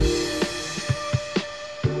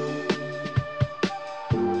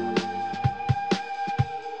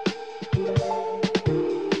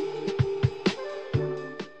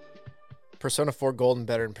Persona 4 Golden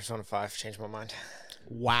better than Persona 5. Changed my mind.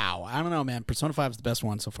 Wow. I don't know, man. Persona 5 is the best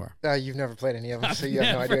one so far. You've never played any of them, so you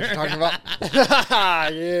have no idea what you're talking about.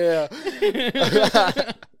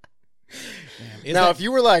 Yeah. Now, if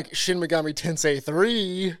you were like Shin Megami Tensei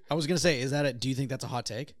 3... I was going to say, is that do you think that's a hot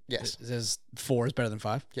take? Yes. Is 4 is better than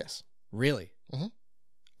 5? Yes. Really? Mm-hmm.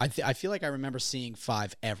 I feel like I remember seeing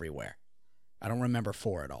 5 everywhere. I don't remember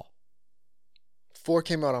 4 at all. 4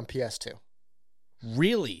 came out on PS2.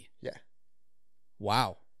 Really? Yeah.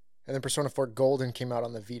 Wow. And then Persona 4 Golden came out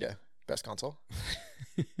on the Vita. Best console.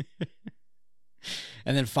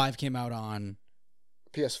 And then 5 came out on...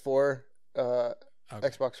 PS4, Okay.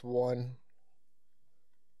 Xbox One.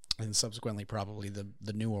 And subsequently probably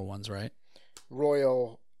the newer ones, right?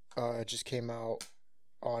 Royal just came out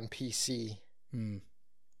on PC Hmm.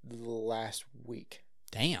 last week.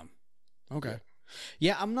 Damn. Okay.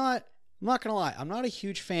 Yeah, I'm not gonna lie. I'm not a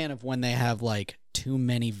huge fan of when they have like too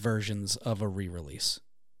many versions of a re-release.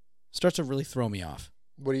 Starts to really throw me off.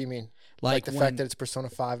 What do you mean? Like the fact that it's Persona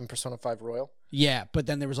 5 and Persona 5 Royal? Yeah, but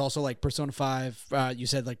then there was also like Persona 5. You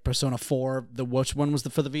said like Persona 4. Which one was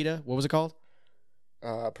for the Vita? What was it called?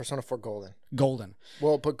 Persona 4 Golden. Golden.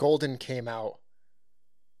 Well, but Golden came out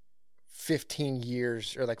 15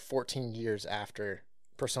 years or like 14 years after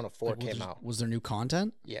Persona 4 came out. Was there new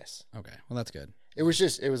content? Yes. Okay, well that's good. It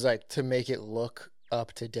was like to make it look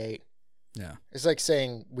up to date. Yeah. It's like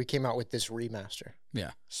saying we came out with this remaster.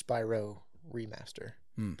 Yeah. Spyro remaster.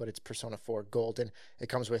 But it's Persona 4 Golden. It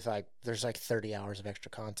comes with there's 30 hours of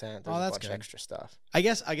extra content. There's a bunch of extra stuff. I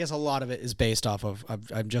guess a lot of it is based off of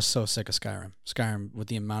I'm just so sick of Skyrim. Skyrim with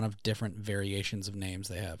the amount of different variations of names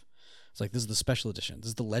they have. It's like this is the special edition. This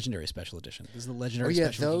is the legendary special edition. This is the legendary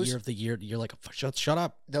special year of the year. You're like shut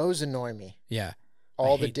up. Those annoy me. Yeah.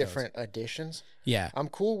 All the different editions. Yeah. I'm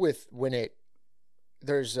cool with when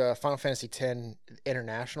there's Final Fantasy X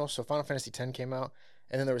International. So Final Fantasy X came out.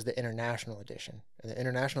 And then there was the International Edition. And the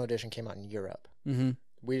International Edition came out in Europe. Mm-hmm.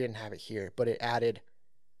 We didn't have it here, but it added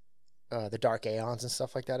the Dark Aeons and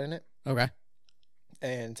stuff like that in it. Okay.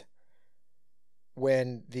 And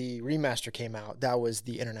when the remaster came out, that was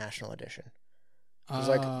the International Edition. It was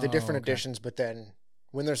the different editions, but then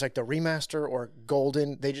when there's the remaster or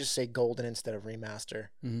Golden, they just say Golden instead of remaster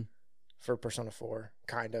for Persona 4,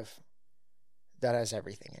 kind of. That has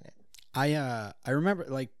everything in it. I remember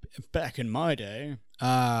back in my day,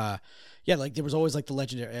 there was always the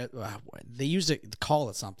legendary. They used to call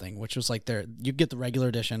it something, which was you get the regular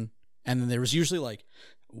edition, and then there was usually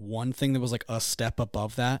one thing that was a step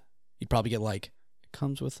above that. You'd probably get it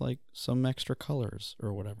comes with some extra colors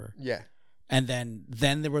or whatever. Yeah. And then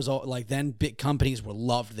there was then big companies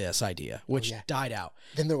loved this idea, which died out.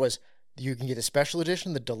 Then there was. You can get a special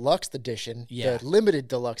edition, the deluxe edition, the limited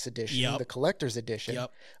deluxe edition, the collector's edition.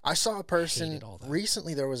 Yep. I saw a person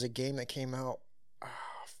recently. There was a game that came out. Oh,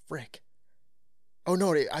 frick! Oh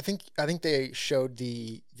no! I think they showed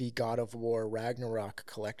the God of War Ragnarok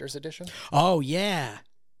collector's edition. Oh yeah.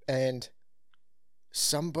 And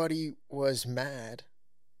somebody was mad,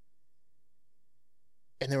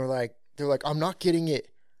 and they were like, "I'm not getting it."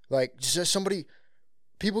 Just somebody.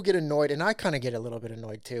 People get annoyed, and I kind of get a little bit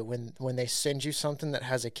annoyed too when they send you something that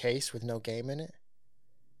has a case with no game in it.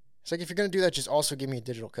 It's if you're gonna do that, just also give me a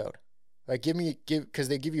digital code. Because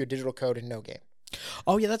they give you a digital code and no game.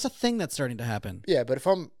 Oh yeah, that's a thing that's starting to happen. Yeah, but if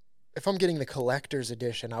I'm getting the collector's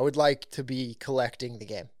edition, I would like to be collecting the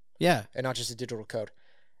game. Yeah, and not just a digital code.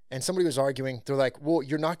 And somebody was arguing. They're like, "Well,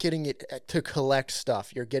 you're not getting it to collect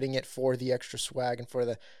stuff. You're getting it for the extra swag and for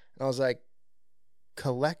the." And I was like,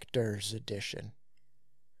 "Collector's edition."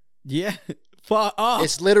 Yeah. Oh.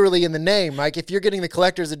 It's literally in the name. If you're getting the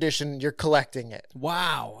collector's edition, you're collecting it.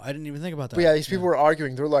 Wow. I didn't even think about that. But yeah, these people were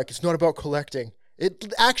arguing. They're like, it's not about collecting.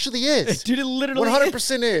 It actually is. Dude, it literally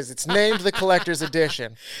 100% is. It's named the collector's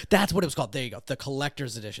edition. That's what it was called. There you go. The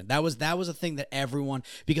collector's edition. That was a thing that everyone,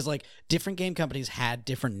 because different game companies had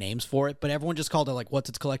different names for it, but everyone just called it what's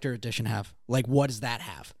its collector edition have? What does that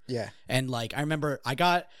have? Yeah. And I remember I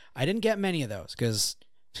didn't get many of those because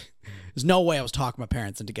there's no way I was talking my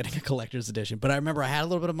parents into getting a collector's edition. But I remember I had a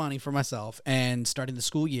little bit of money for myself, and starting the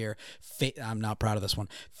school year, I'm not proud of this one,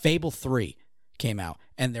 Fable 3 came out,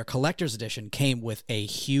 and their collector's edition came with a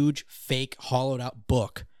huge fake hollowed out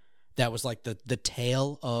book that was the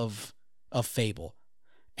tale of Fable.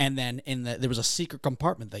 And then there was a secret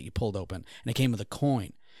compartment that you pulled open, and it came with a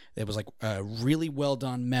coin. It was a really well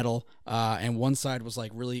done metal, and one side was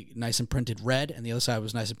really nice and printed red, and the other side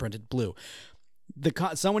was nice and printed blue.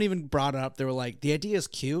 Someone even brought it up. They were like, the idea is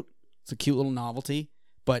cute. It's a cute little novelty.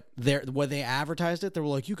 But when they advertised it, they were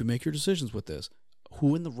like, you can make your decisions with this.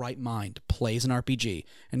 who in the right mind plays an RPG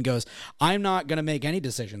and goes, I'm not going to make any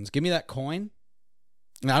decisions. Give me that coin.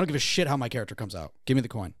 And I don't give a shit how my character comes out. Give me the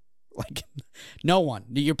coin. Like, no one.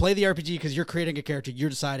 You play the RPG because you're creating a character. You're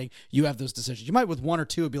deciding. You have those decisions. You might with one or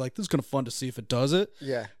two be like, this is kind of fun to see if it does it.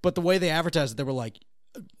 Yeah. But the way they advertised it, they were like,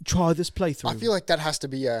 try this playthrough. I feel like that has to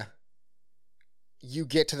be you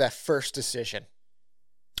get to that first decision.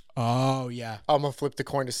 Oh, yeah. I'm going to flip the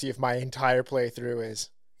coin to see if my entire playthrough is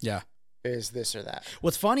this or that.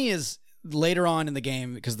 What's funny is later on in the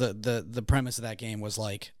game, because the premise of that game was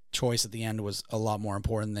like choice at the end was a lot more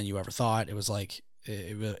important than you ever thought. It was like,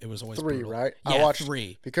 it was always 3, brutal. right? Yeah, I watched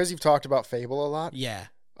 3. Because you've talked about Fable a lot. Yeah.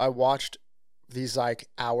 I watched these like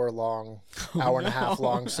hour and a half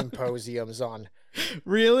long symposiums on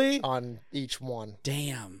really each one.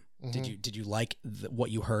 Damn. Mm-hmm. Did you like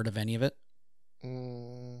what you heard of any of it?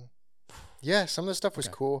 Yeah, some of the stuff was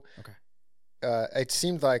cool. Okay. It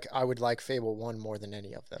seemed like I would like Fable 1 more than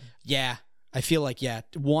any of them. Yeah. I feel like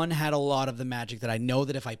 1 had a lot of the magic that I know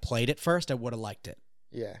that if I played it first, I would have liked it.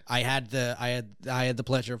 Yeah. I had the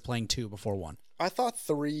pleasure of playing 2 before 1. I thought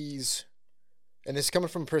 3's, and this is coming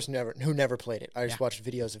from a person who never played it. I just watched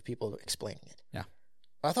videos of people explaining it. Yeah.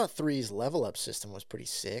 I thought 3's level up system was pretty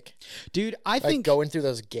sick. Dude, I think going through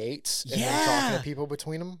those gates and then talking to people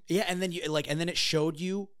between them. Yeah, and then and then it showed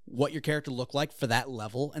you what your character looked like for that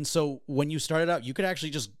level. And so when you started out, you could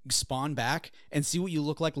actually just spawn back and see what you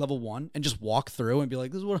look like level 1 and just walk through and be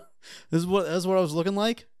like, this is what I was looking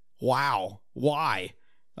like. Wow. Why?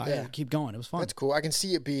 I keep going. It was fun. That's cool. I can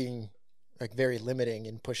see it being like very limiting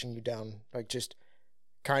and pushing you down, like just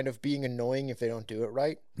kind of being annoying if they don't do it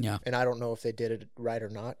right. Yeah. And I don't know if they did it right or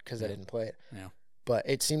not because I didn't play it. Yeah. But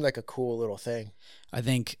it seemed like a cool little thing. I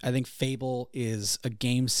think Fable is a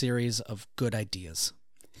game series of good ideas,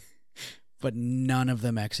 but none of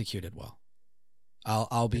them executed well.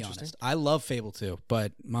 I'll be honest. I love Fable 2,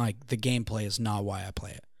 but the gameplay is not why I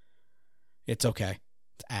play it. It's okay.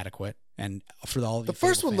 It's adequate. And for all of the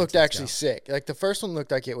first one looked actually sick. Like the first one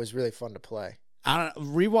looked like it was really fun to play. I don't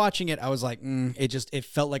know. Rewatching it, I was like, it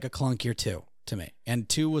felt like a clunkier 2 to me. And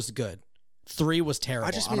 2 was good. 3 was terrible.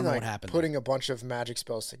 I just don't mean know like what happened putting a bunch of magic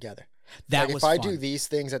spells together. That like was if I fun. do these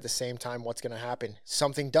things at the same time, what's going to happen?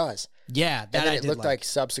 Something does. Yeah, that and then I it did looked like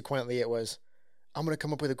subsequently it was, I'm going to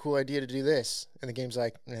come up with a cool idea to do this. And the game's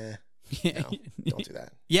like, nah, no, don't do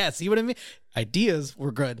that. Yeah, see what I mean? Ideas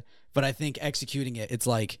were good, but I think executing it's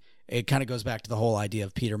like, it kind of goes back to the whole idea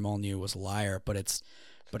of Peter Molyneux was a liar, but it's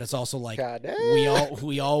also like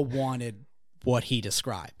we all wanted what he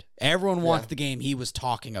described. Everyone wants the game he was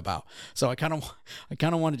talking about. So I kind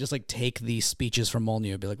of want to just like take these speeches from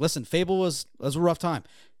Molyneux and be like, listen, Fable was a rough time.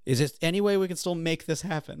 Is there any way we can still make this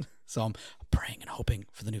happen? So I'm praying and hoping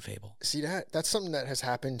for the new Fable. See, that's something that has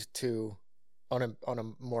happened on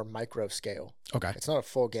a more micro scale. Okay. It's not a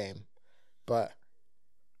full game, but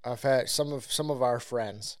I've had some of our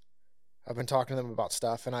friends. I've been talking to them about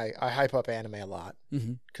stuff, and I hype up anime a lot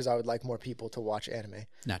because I would like more people to watch anime.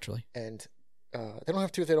 Naturally. And they don't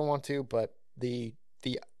have to if they don't want to, but the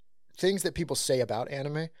things that people say about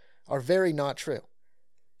anime are very not true.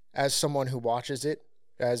 As someone who watches it,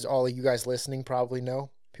 as all of you guys listening probably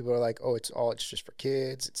know, people are like, oh, it's just for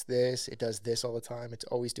kids. It's this. It does this all the time. It's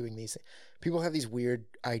always doing these things. People have these weird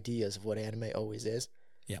ideas of what anime always is.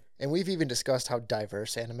 Yeah. And we've even discussed how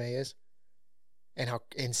diverse anime is and how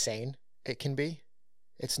insane it can be.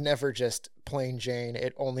 It's never just plain Jane.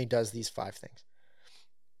 It only does these 5 things.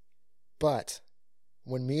 But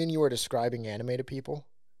when me and you are describing anime to people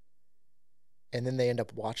and then they end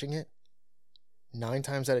up watching it, 9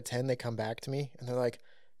 times out of 10, they come back to me and they're like,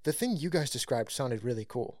 the thing you guys described sounded really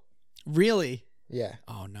cool. Really? Yeah.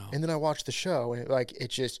 Oh, no. And then I watched the show and it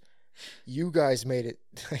just, you guys made it.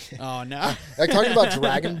 Oh, no. Like talking about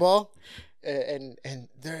Dragon Ball and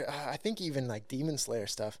there, I think even like Demon Slayer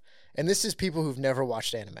stuff. And this is people who've never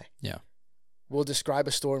watched anime. Yeah. We'll describe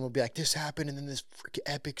a story and we'll be like, this happened and then this freaking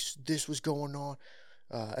epic, this was going on.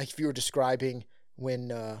 Like if you were describing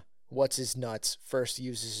when What's His Nuts first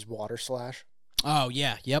uses his water slash. Oh,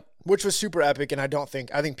 yeah. Yep. Which was super epic, and I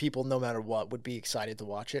think people, no matter what, would be excited to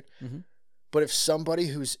watch it. Mm-hmm. But if somebody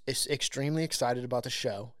who's extremely excited about the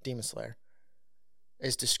show, Demon Slayer,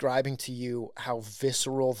 is describing to you how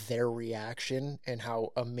visceral their reaction and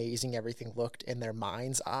how amazing everything looked in their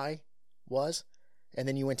mind's eye was, and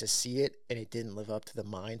then you went to see it and it didn't live up to the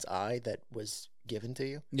mind's eye that was given to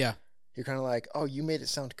you. Yeah. You're kind of like, oh, you made it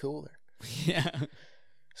sound cooler. Yeah.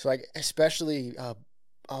 So like, especially,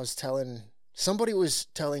 somebody was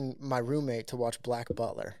telling my roommate to watch Black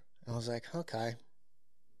Butler. I was like, okay.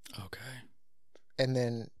 Okay. And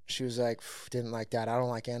then She was like, didn't like that. I don't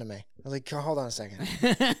like anime. I was like, hold on a second.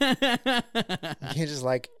 You just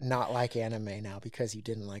like not like anime now because you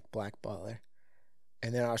didn't like Black Butler.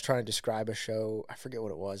 And then I was trying to describe a show. I forget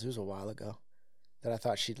what it was. It was a while ago that I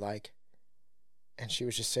thought she'd like. And she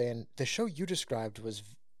was just saying, the show you described was,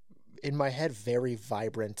 in my head, very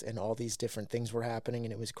vibrant and all these different things were happening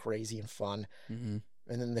and it was crazy and fun. Mm-hmm.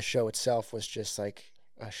 And then the show itself was just like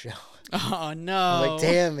a show. Oh, no. I'm like,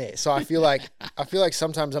 damn it. So I feel like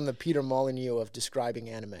sometimes I'm the Peter Molyneux of describing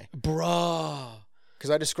anime. Bruh. Because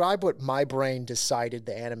I describe what my brain decided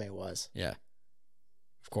the anime was. Yeah.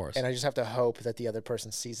 Of course. And I just have to hope that the other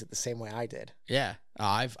person sees it the same way I did. Yeah.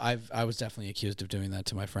 I was definitely accused of doing that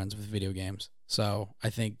to my friends with video games. So I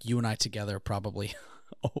think you and I together probably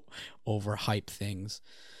overhype things.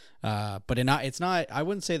 But it's not, I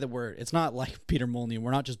wouldn't say that it's not like Peter Molyneux.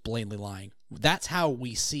 We're not just blatantly lying. That's how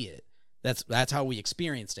we see it. That's how we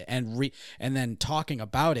experienced it. And then talking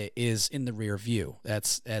about it is in the rear view.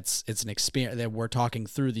 It's an experience that we're talking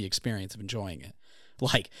through the experience of enjoying it.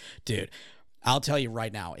 Like, dude, I'll tell you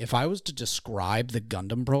right now, if I was to describe the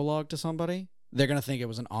Gundam prologue to somebody, they're going to think it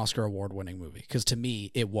was an Oscar award-winning movie. Because to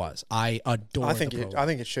me, it was. I adore the prologue. I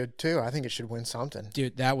think it should, too. I think it should win something.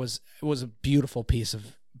 Dude, it was a beautiful piece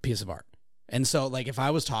of art. And so, like, if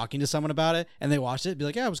I was talking to someone about it and they watched it, be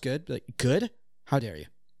like, yeah, it was good. Be like, good? How dare you?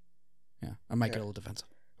 Yeah, I might get a little defensive.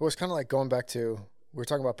 Well, it's kind of like going back to, we were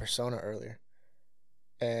talking about Persona earlier.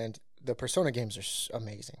 And the Persona games are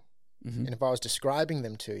amazing. Mm-hmm. And if I was describing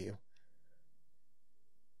them to you,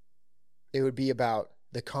 it would be about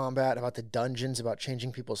the combat, about the dungeons, about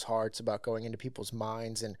changing people's hearts, about going into people's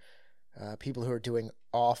minds, and people who are doing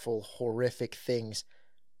awful, horrific things.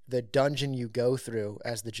 The dungeon you go through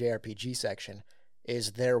as the JRPG section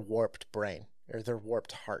is their warped brain or their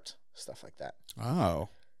warped heart, stuff like that. Oh.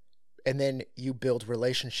 And then you build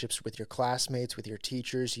relationships with your classmates, with your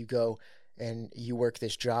teachers. You go and you work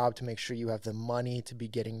this job to make sure you have the money to be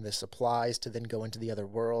getting the supplies to then go into the other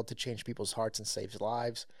world to change people's hearts and save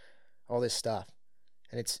lives, all this stuff.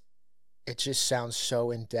 And it just sounds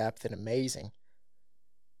so in-depth and amazing.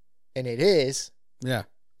 And it is. Yeah.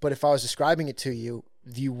 But if I was describing it to you,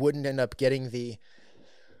 you wouldn't end up getting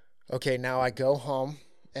okay, now I go home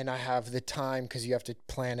and I have the time, because you have to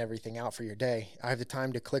plan everything out for your day. I have the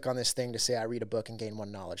time to click on this thing to say I read a book and gain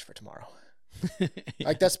 1 knowledge for tomorrow. Yeah.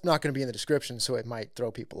 Like, that's not going to be in the description, so it might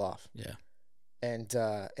throw people off. Yeah. And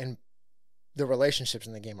the relationships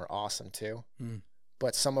in the game are awesome too. Mm.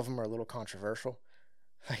 But some of them are a little controversial.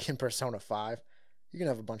 Like in Persona 5, you can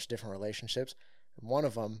have a bunch of different relationships. One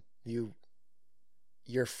of them,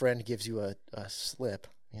 your friend gives you a slip.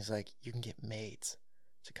 He's like, you can get maids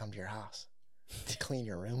to come to your house to clean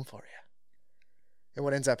your room for you. And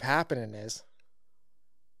what ends up happening is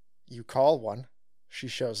you call one, she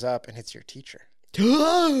shows up, and it's your teacher.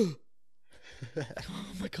 Oh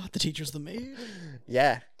my God, the teacher's the maid?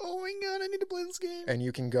 Yeah. Oh my God, I need to play this game. And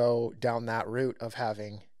you can go down that route of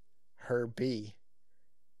having her be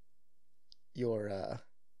your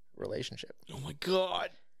relationship. Oh my God.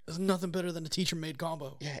 There's nothing better than a teacher-maid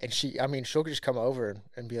combo. Yeah, and she'll just come over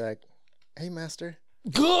and be like, hey, master,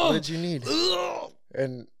 what did you need?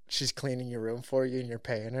 And she's cleaning your room for you and you're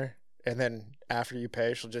paying her. And then after you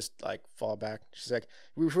pay, she'll just like fall back. She's like,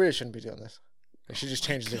 we really shouldn't be doing this. And she just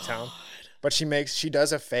changes the tone. But she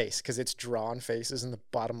does a face, because it's drawn faces in the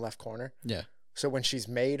bottom left corner. Yeah. So when she's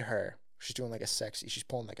made her, she's doing like she's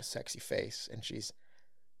pulling like a sexy face, and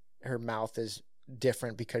her mouth is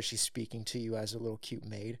different because she's speaking to you as a little cute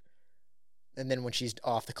maid. And then when she's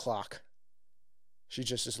off the clock, she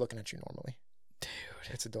just is looking at you normally. Dude.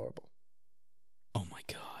 It's adorable. Oh my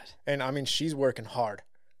God. And I mean, she's working hard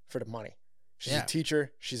for the money. She's a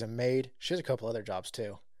teacher. She's a maid. She has a couple other jobs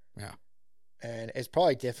too. Yeah. And it's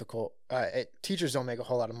probably difficult. Teachers don't make a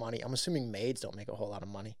whole lot of money. I'm assuming maids don't make a whole lot of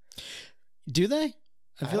money. Do they?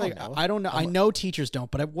 I don't know. I know teachers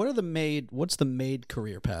don't, but what's the maid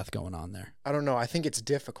career path going on there? I don't know. I think it's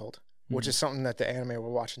difficult, which is something that the anime we're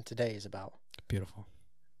watching today is about. Beautiful.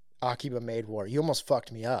 Akiba Maid War. You almost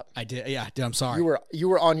fucked me up. I did. Yeah, I'm sorry. You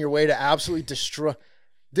were on your way to absolutely destroy.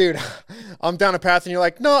 Dude, I'm down a path and you're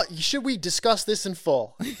like, no, should we discuss this in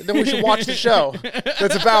full? Then we should watch the show.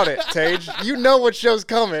 That's about it, Tage. You know what show's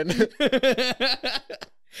coming. I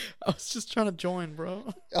was just trying to join,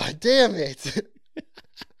 bro. Oh, damn it.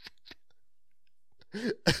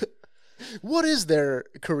 What is their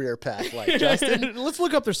career path like, Justin? Let's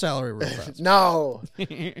look up their salary real fast. No.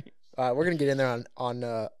 We're going to get in there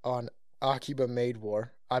on Akiba Maid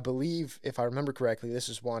War. I believe, if I remember correctly, this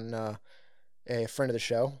is one... a friend of the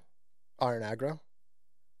show, Iron Aggro,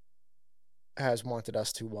 has wanted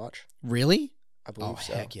us to watch. Really? I believe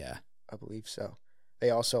so. Heck yeah. I believe so. They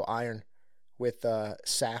also iron with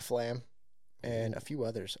Saflam and a few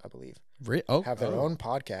others, I believe. Have their own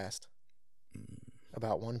podcast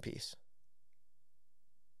about One Piece.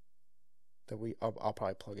 That I'll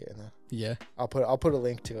probably plug it in the. Yeah. I'll put a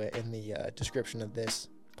link to it in the description of this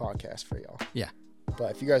podcast for y'all. Yeah.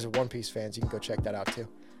 But if you guys are One Piece fans, you can go check that out too.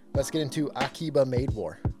 Let's get into Akiba Maid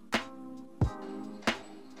War.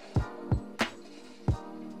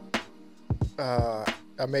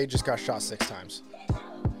 A maid just got shot 6 times.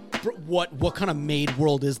 Bro, what kind of maid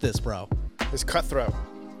world is this, bro? It's cutthroat.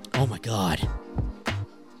 Oh my god.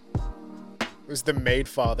 It was the maid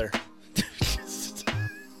father.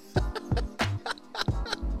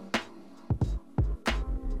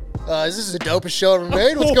 This is the dopest show ever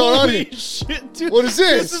made. What's going on here? Holy shit, dude. What is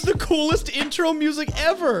this? This is the coolest intro music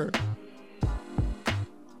ever.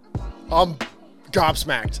 I'm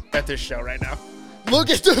gobsmacked at this show right now. Look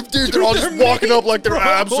at them, dude. They're all just walking up like they're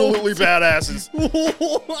absolutely badasses.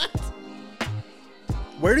 What?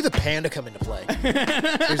 Where did the panda come into play?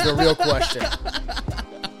 Is the real question.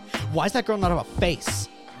 Why is that girl not have a face?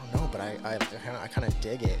 I don't know, but I kind of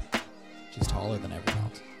dig it. She's taller than everyone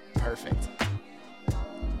else. Perfect.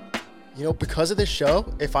 You know, because of this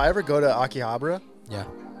show, if I ever go to Akihabara, yeah,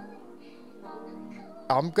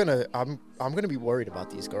 I'm gonna be worried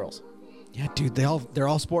about these girls. Yeah, dude, they're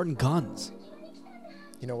all sporting guns.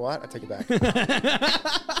 You know what? I take it back. The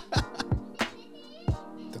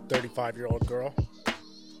 35-year-old girl,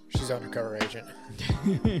 she's undercover agent.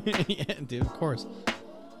 Yeah, dude, of course.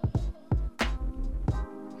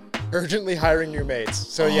 Urgently hiring new maids.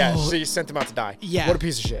 So yeah, she sent them out to die. Yeah. What a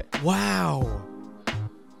piece of shit. Wow.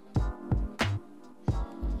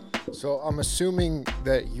 So I'm assuming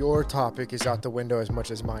that your topic is out the window as much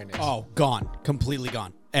as mine is. Oh, gone. Completely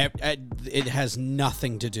gone. It has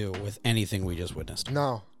nothing to do with anything we just witnessed.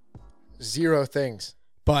 No. 0 things.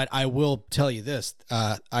 But I will tell you this.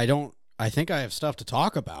 I think I have stuff to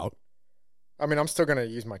talk about. I mean, I'm still going to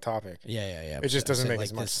use my topic. Yeah. It just doesn't make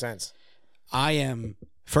as much sense.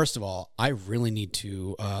 First of all, I really need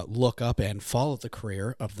to look up and follow the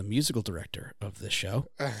career of the musical director of this show.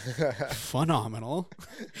 Phenomenal.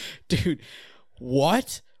 Dude,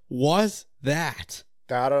 what was that?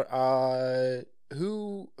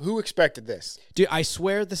 Who expected this? Dude, I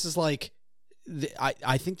swear this is like,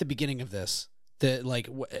 I think the beginning of this,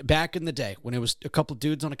 back in the day when it was a couple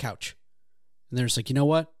dudes on a couch. And they're just like, you know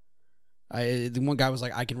what? The one guy was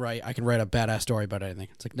like, I can write a badass story about anything.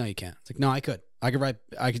 It's like, no, you can't. It's like, no, I could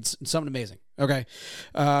something amazing. Okay.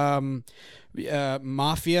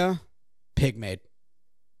 Mafia, Pig Maid.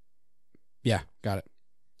 Yeah, got it.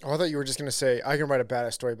 Oh, I thought you were just going to say, I can write a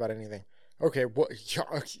badass story about anything. Okay, what?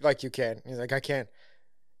 Like you can. He's like, I can't.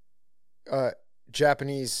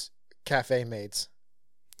 Japanese cafe maids.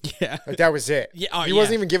 Yeah. Like that was it. Yeah. He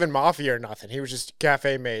wasn't even given Mafia or nothing. He was just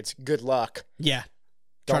cafe maids. Good luck. Yeah.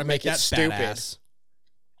 Don't make it stupid. Badass.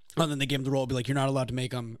 And then they gave him the role, be like, you're not allowed to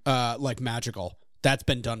make them like magical. That's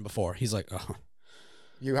been done before. He's like, oh.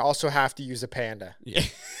 You also have to use a panda. Yeah.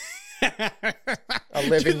 A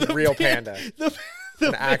living, real panda.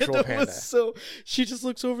 An actual panda. She just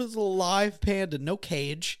looks over this live panda, no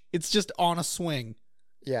cage. It's just on a swing.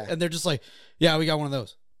 Yeah. And they're just like, yeah, we got one of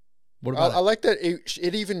those. What about I like that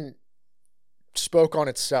it even spoke on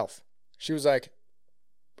itself. She was like,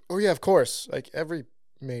 oh, yeah, of course. Like every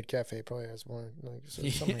maid cafe probably has one. Like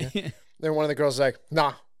something like that. Then one of the girls was like,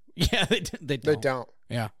 nah. Yeah, they don't.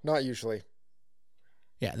 Yeah. Not usually.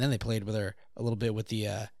 Yeah, and then they played with her a little bit with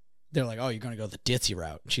the, they're like, oh, you're going to go the ditzy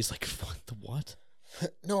route. And she's like, what?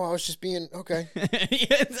 No, I was just being, okay.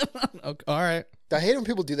 Okay, all right. I hate when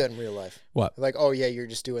people do that in real life. What? Like, oh, yeah, you're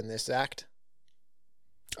just doing this act.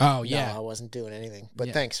 Oh, yeah. No, I wasn't doing anything.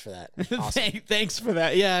 But thanks for that. Awesome. Thanks for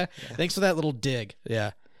that. Yeah. Thanks for that little dig.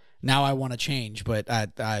 Yeah. Now I want to change, but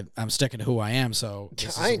I'm sticking to who I am, so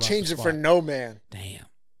I ain't changing for no man. Damn.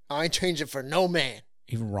 I ain't changing for no man.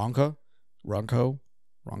 Even Ronco? Wrong.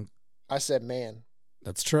 I said man.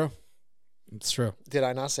 That's true. It's true. Did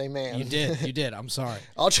I not say man? You did. I'm sorry.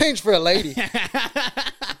 I'll change for a lady.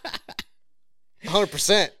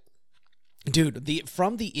 100%. Dude,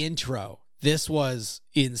 from the intro, this was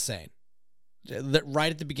insane.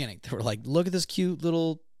 Right at the beginning, they were like, look at this cute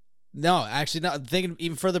little... No, actually, not thinking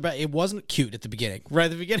even further back, it wasn't cute at the beginning. Right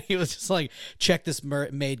at the beginning, it was just like, check this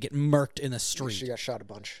maid get murked in the street. She got shot a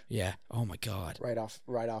bunch. Yeah. Oh, my God. Right off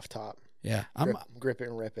top. Yeah. Grip it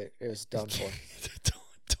and rip it. It was done for.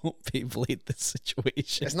 Don't Beyblade this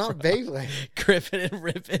situation. It's not Beyblade. Grip it and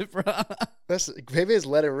rip it, bro. Beyblade is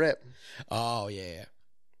let it rip. Oh, yeah.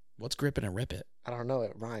 What's grip it and rip it? I don't know.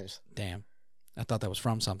 It rhymes. Damn. I thought that was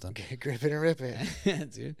from something. Grip it and rip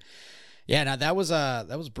it. Dude. Yeah, now that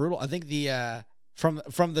was brutal. I think the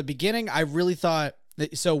From the beginning, I really thought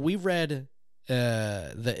that, so we read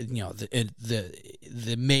the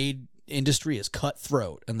Maid industry is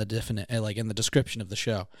cutthroat in the definite, like in the description of the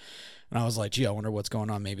show, and I was like, gee, I wonder what's going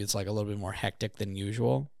on. Maybe it's like a little bit more hectic than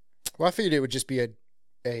usual. Well, I figured it would just be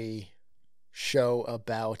a show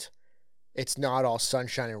about it's not all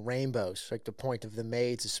sunshine and rainbows. Like the point of the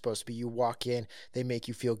Maids is supposed to be you walk in, they make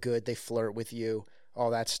you feel good, they flirt with you,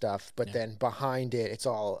 all that stuff. But then behind it, it's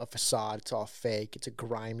all a facade. It's all fake. It's a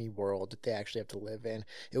grimy world that they actually have to live in.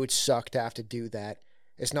 It would suck to have to do that.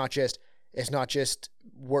 It's not just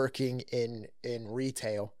working in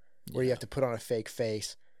retail where you have to put on a fake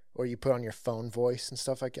face or you put on your phone voice and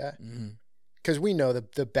stuff like that. Because we know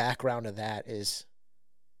the background of that is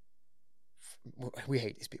we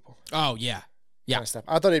hate these people. Oh, yeah. Yeah. Kind of stuff.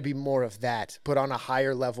 I thought it'd be more of that, but on a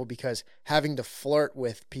higher level, because having to flirt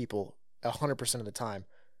with people 100% of the time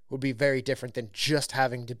would be very different than just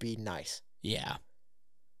having to be nice. Yeah.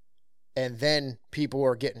 And then people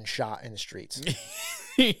are getting shot in the streets.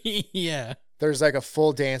 Yeah. There's like a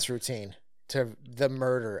full dance routine to the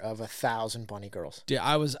murder of 1,000 bunny girls. Dude,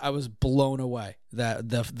 I was blown away that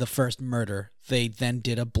the first murder, they then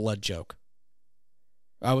did a blood joke.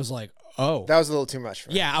 I was like, oh, that was a little too much for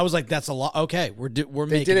me. Yeah, I was like, that's a lot. Okay, we're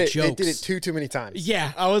making jokes. They did it too many times.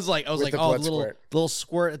 Yeah, I was like, oh, the little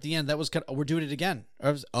squirt at the end. That was kind of, we're doing it again.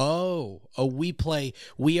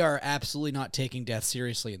 We are absolutely not taking death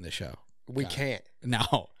seriously in this show. We can't.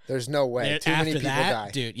 No, there's no way. Too many people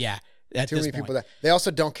die, dude. Yeah. Too many people die. They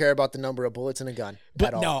also don't care about the number of bullets in a gun.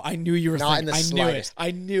 But no, I knew you were not in the slightest.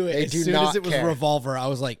 I knew it. They as do soon not as it was care. revolver, I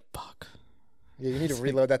was like, fuck. Yeah, you need to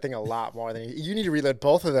reload that thing a lot more than you need to reload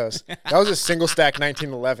both of those. That was a single stack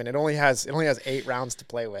 1911. It only has 8 rounds to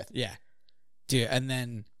play with. Yeah, dude. And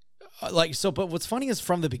then, but what's funny is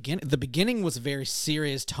from the beginning was a very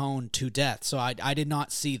serious tone to death. So I did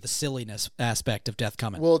not see the silliness aspect of death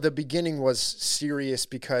coming. Well, the beginning was serious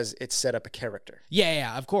because it set up a character.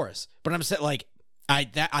 Yeah, of course. But I'm saying, like,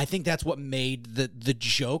 I think that's what made the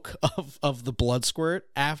joke of the blood squirt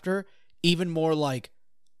after even more like,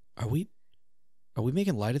 are we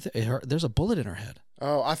making light of it? There's a bullet in her head.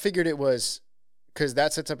 Oh, I figured it was because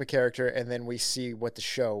that sets up a character, and then we see what the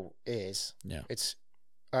show is. Yeah, it's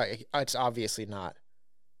obviously not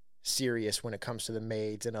serious when it comes to the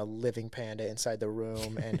maids and a living panda inside the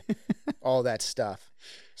room and all that stuff.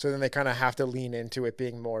 So then they kind of have to lean into it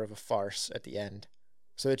being more of a farce at the end,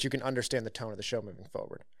 so that you can understand the tone of the show moving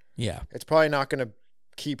forward. Yeah, it's probably not going to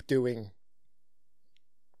keep doing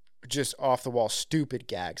just off the wall stupid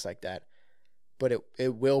gags like that. But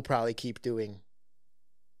it will probably keep doing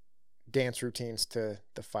dance routines to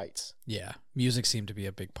the fights. Yeah. Music seemed to be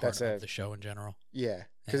a big part of the show in general. Yeah.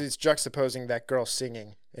 Because it's juxtaposing that girl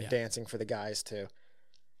singing and dancing for the guys to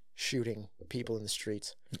shooting people in the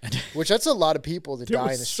streets. Which that's a lot of people to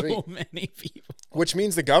die in the street. So many people. Which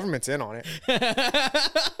means the government's in on it.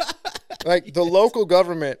 Like, the local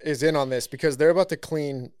government is in on this because they're about to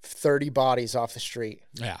clean 30 bodies off the street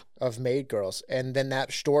of maid girls. And then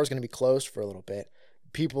that store is going to be closed for a little bit.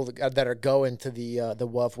 People that are going to the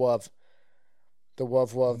Wuv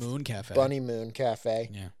Wuv Moon Cafe. Bunny Moon Cafe.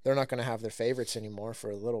 Yeah. They're not going to have their favorites anymore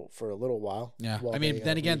for a little while. Yeah. I mean,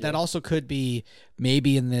 then again, that also could be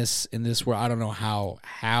maybe in this where I don't know how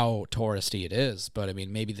touristy it is, but I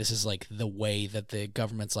mean, maybe this is like the way that the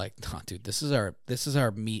government's like, oh, dude, this is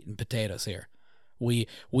our meat and potatoes here. We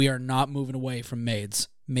are not moving away from maids.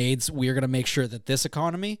 Maids, we are going to make sure that this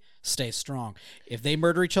economy stays strong. If they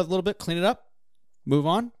murder each other a little bit, clean it up, move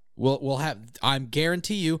on. We'll have. I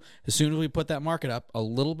guarantee you, as soon as we put that market up a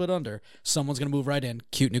little bit under, someone's gonna move right in.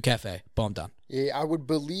 Cute new cafe. Boom, done. Yeah, I would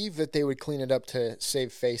believe that they would clean it up to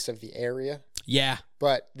save face of the area. Yeah,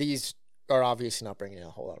 but these are obviously not bringing in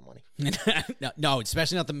a whole lot of money. no,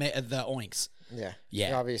 especially not the oinks.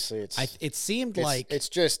 Yeah. Obviously, it seemed like it's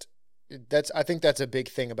just that's. I think that's a big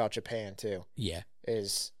thing about Japan too. Yeah,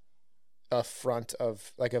 is a front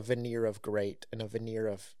of like a veneer of great and a veneer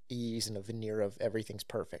of ease and a veneer of everything's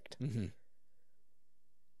perfect. Mm-hmm.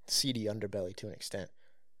 Seedy underbelly to an extent.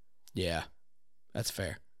 Yeah, that's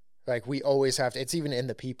fair. Like, we always have to, it's even in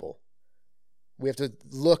the people. We have to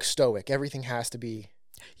look stoic. Everything has to be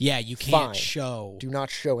you can't show. Do not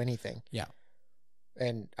show anything. Yeah.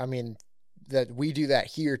 And I mean, that we do that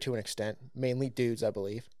here to an extent, mainly dudes, I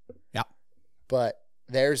believe. Yeah. But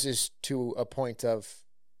theirs is to a point of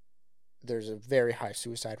there's a very high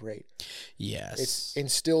suicide rate. Yes. It's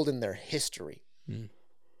instilled in their history. Mm.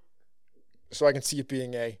 So I can see it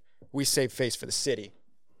being we save face for the city.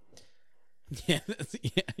 Yeah,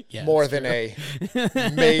 more than a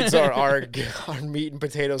maids are our meat and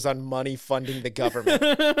potatoes on money funding the government.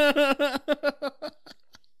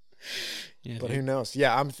 Yeah, but dude. who knows?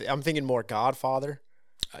 Yeah, I'm thinking more Godfather,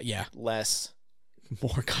 Yeah. less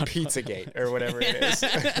More Pizzagate or whatever it is.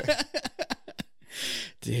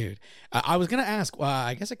 Dude, I was gonna ask.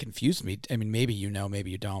 I guess it confused me. I mean, maybe you know,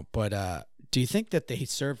 maybe you don't. But do you think that they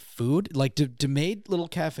serve food? Like, do Maid little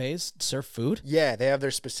cafes serve food? Yeah, they have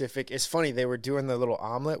their specific. It's funny, they were doing the little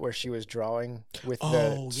omelet where she was drawing with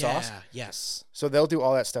the sauce. Yes. So they'll do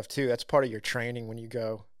all that stuff too. That's part of your training when you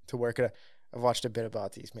go to work at I've watched a bit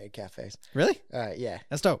about these Maid cafes. Really? Yeah.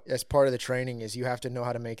 That's dope. As part of the training is you have to know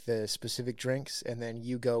how to make the specific drinks, and then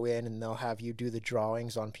you go in and they'll have you do the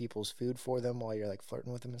drawings on people's food for them while you're like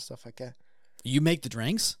flirting with them and stuff like that. You make the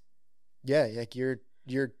drinks? Yeah, like you're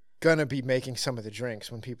gonna be making some of the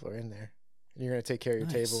drinks when people are in there. And you're gonna take care of your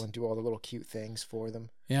table and do all the little cute things for them.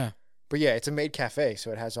 Yeah. But yeah, it's a Maid cafe,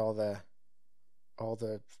 so it has all the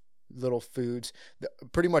little foods.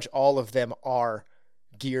 Pretty much all of them are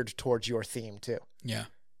geared towards your theme too. Yeah.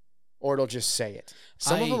 Or it'll just say it.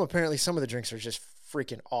 Some of them, apparently, some of the drinks are just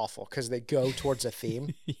freaking awful because they go towards a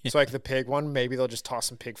theme. So like the pig one, maybe they'll just toss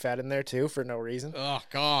some pig fat in there too for no reason. Oh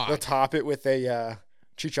God. They'll top it with a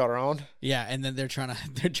chicharron. Yeah, and then they're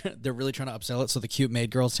really trying to upsell it. So the cute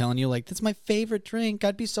Maid girl's telling you like, "That's my favorite drink.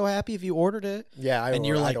 I'd be so happy if you ordered it." Yeah, I'd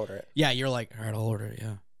order it. Yeah, you're like, "All right, I'll order it."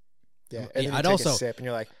 Yeah. Yeah, and then I'd take a sip, and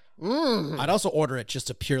you're like, I'd also order it just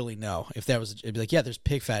to purely know if there was. It'd be like, yeah, there's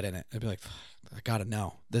pig fat in it. I'd be like, I gotta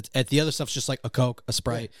know. The other stuff's just like a Coke, a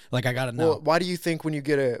Sprite. Yeah. Like I gotta know. Well, why do you think when you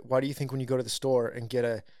go to the store and get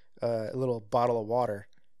a little bottle of water,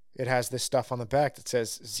 it has this stuff on the back that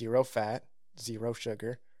says 0 fat, 0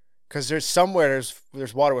 sugar? Because there's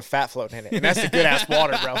water with fat floating in it, and that's the good ass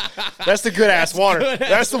water, bro. That's the good ass water.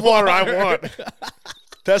 That's the water I want.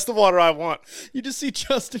 That's the water I want. You just see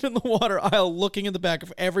Justin in the water aisle looking in the back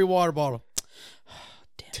of every water bottle.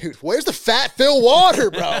 Dude, where's the fat-filled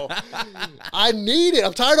water, bro? I need it.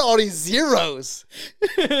 I'm tired of all these zeros.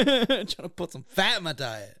 Trying to put some fat in my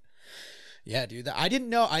diet. Yeah, dude. I didn't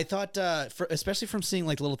know. I thought, especially from seeing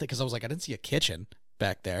like little things, because I was like, I didn't see a kitchen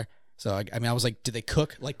back there. So, I mean, I was like, do they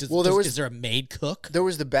cook? Like, is there a maid cook? There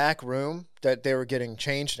was the back room that they were getting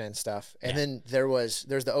changed in and stuff. And then there's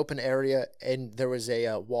the open area, and there was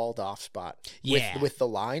a walled off spot with the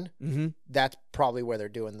line. Mm-hmm. That's probably where they're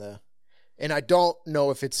doing and I don't know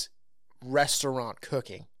if it's restaurant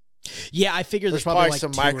cooking. Yeah, I figured there's probably like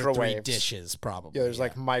some 2 or 3 microwaves. dishes, probably. Yeah, there's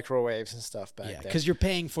like microwaves and stuff back there. Yeah, because you're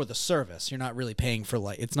paying for the service. You're not really paying for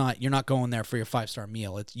you're not going there for your 5-star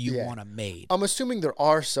meal. It's you want a maid. I'm assuming there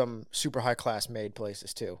are some super high class maid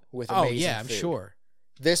places too with amazing food. I'm sure.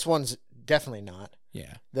 This one's definitely not.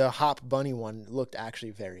 Yeah. The Hop Bunny one looked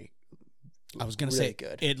actually I was gonna really say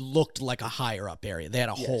good. It looked like a higher up area. They had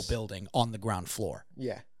a whole building on the ground floor.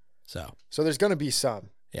 Yeah. So there's gonna be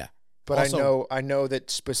some. Yeah. But also, I know that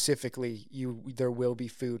specifically there will be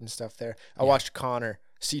food and stuff there. I watched Connor,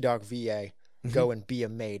 Sea-Dog VA, go and be a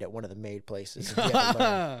maid at one of the maid places. And he had to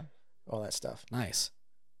learn all that stuff. Nice.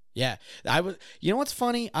 Yeah. You know what's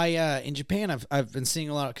funny? In Japan I've been seeing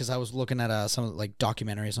a lot because I was looking at some of like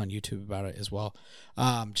documentaries on YouTube about it as well.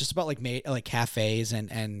 Just about like maid like cafes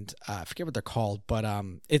and I forget what they're called, but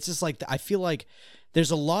it's just like I feel like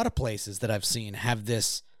there's a lot of places that I've seen have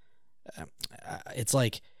this it's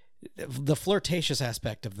like the flirtatious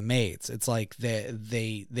aspect of the maids. It's like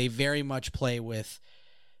they very much play with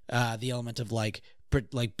the element of like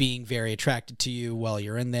being very attracted to you while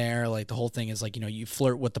you're in there. Like the whole thing is like, you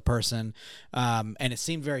flirt with the person. And it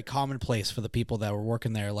seemed very commonplace for the people that were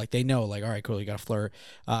working there. Like they know like, all right, cool, you got to flirt.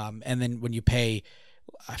 And then when you pay,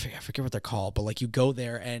 I forget what they're called, but like you go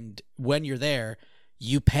there and when you're there,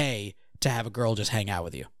 you pay to have a girl just hang out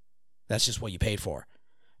with you. That's just what you paid for.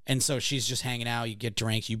 And so she's just hanging out. You get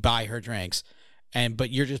drinks. You buy her drinks, but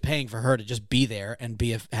you're just paying for her to just be there and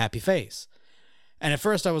be a happy face. And at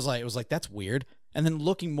first, it was like that's weird. And then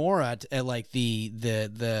looking more at like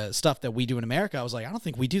the stuff that we do in America, I was like, I don't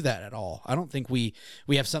think we do that at all. I don't think we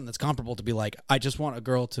have something that's comparable to be like, I just want a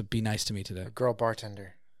girl to be nice to me today. A girl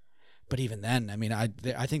bartender. But even then, I mean, I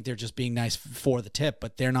think they're just being nice for the tip,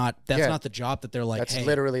 but they're not. That's not the job that they're like. That's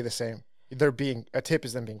literally the same. A tip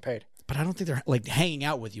is them being paid. But I don't think they're like hanging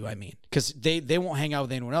out with you. I mean, because they won't hang out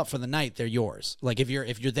with anyone else for the night. They're yours. Like if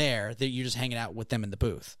you're there, you're just hanging out with them in the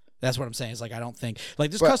booth. That's what I'm saying. Is like I don't think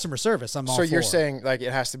like this customer service. I'm all for. So you're saying like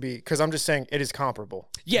it has to be because I'm just saying it is comparable.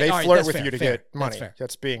 Yeah, they right, flirt with fair, you to fair. get money.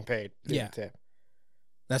 That's being paid. Yeah, tip.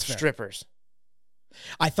 That's fair. Strippers.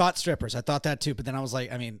 I thought strippers. I thought that too. But then I was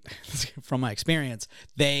like, I mean, from my experience,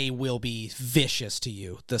 they will be vicious to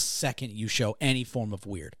you the second you show any form of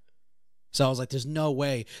weird. So I was like, there's no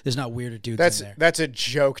way there's not weirder dudes in there. That's a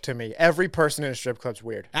joke to me. Every person in a strip club's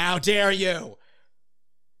weird. How dare you?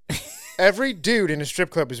 Every dude in a strip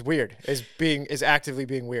club is weird, is actively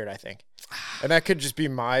being weird, I think. And that could just be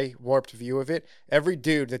my warped view of it. Every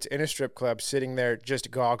dude that's in a strip club sitting there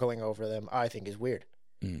just goggling over them, I think is weird.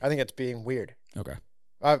 I think that's being weird. Okay.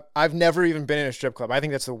 I've never even been in a strip club. I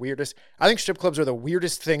think that's the weirdest. I think strip clubs are the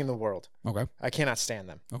weirdest thing in the world. Okay. I cannot stand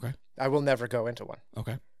them. Okay. I will never go into one.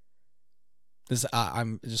 Okay. This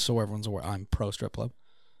I'm just so everyone's aware. I'm pro strip club.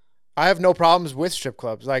 I have no problems with strip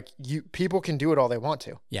clubs. Like people can do it all they want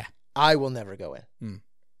to. Yeah. I will never go in.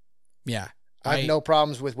 Yeah. I have no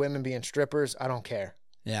problems with women being strippers. I don't care.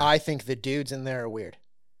 Yeah. I think the dudes in there are weird.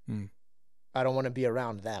 I don't want to be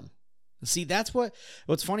around them. See, that's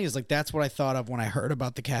what's funny is like that's what I thought of when I heard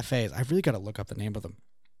about the cafes. I really got to look up the name of them.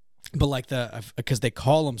 But like because they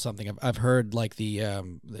call them something. I've heard like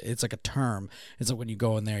it's like a term. It's like when you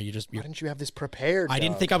go in there, why didn't you have this prepared? I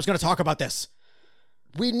didn't think I was going to talk about this.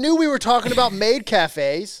 We knew we were talking about maid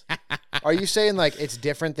cafes. Are you saying like it's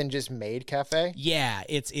different than just maid cafe? Yeah,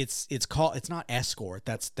 it's called. It's not escort.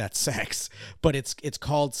 That's sex, but it's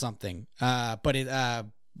called something.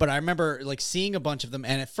 But I remember like seeing a bunch of them,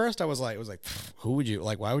 and at first I was like, who would you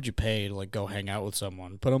like? Why would you pay to like go hang out with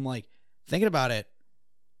someone? But I'm like thinking about it.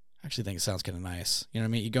 I actually think it sounds kind of nice. You know what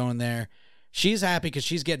I mean? You go in there, she's happy because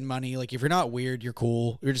she's getting money. Like if you're not weird, you're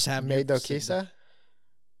cool. You're just having Maid Okisa.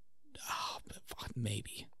 Oh,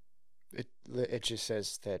 maybe. It just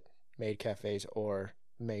says that maid cafes or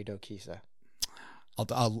Maid Okisa.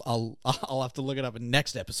 I'll have to look it up. In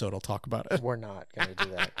next episode, I'll talk about it. We're not gonna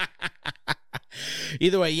do that.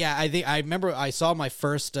 Either way, yeah. I remember I saw my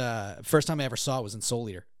first time I ever saw it was in Soul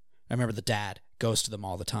Eater. I remember the dad goes to them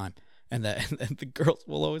all the time, and the girls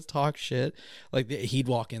will always talk shit. Like he'd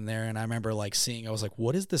walk in there, and I remember like seeing. I was like,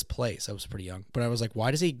 "What is this place?" I was pretty young, but I was like,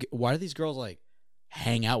 "Why do these girls like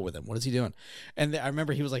hang out with him? What is he doing?" And I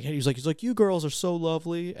remember he was like, "You girls are so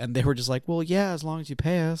lovely," and they were just like, "Well, yeah, as long as you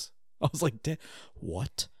pay us." I was like,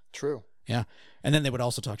 "What?" True. Yeah. And then they would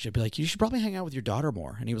also talk shit, be like, "You should probably hang out with your daughter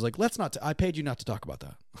more." And he was like, "Let's not. I paid you not to talk about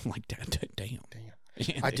that." I'm like, damn.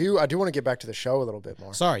 I do want to get back to the show a little bit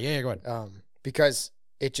more. Sorry. Yeah, go ahead. Because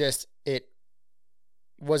it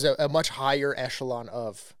was a much higher echelon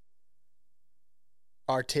of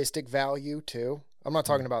artistic value too. I'm not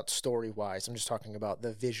talking about story-wise. I'm just talking about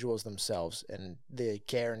the visuals themselves and the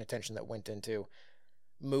care and attention that went into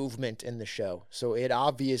movement in the show. So it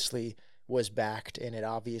obviously was backed, and it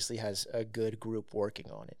obviously has a good group working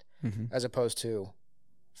on it, as opposed to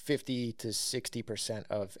 50 to 60%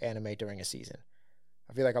 of anime during a season.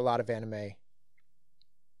 I feel like a lot of anime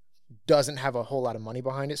doesn't have a whole lot of money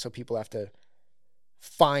behind it, so people have to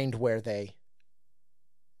find where they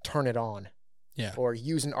turn it on, or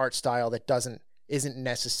use an art style that isn't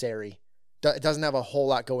necessary. It doesn't have a whole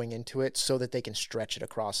lot going into it, so that they can stretch it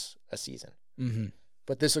across a season.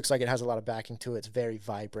 But this looks like it has a lot of backing to it. It's very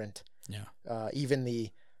vibrant. Yeah. Even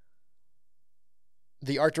the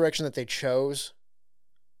art direction that they chose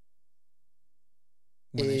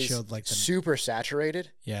when is they showed like super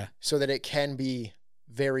saturated. Yeah. So that it can be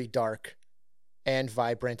very dark and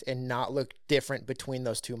vibrant and not look different between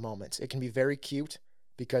those two moments. It can be very cute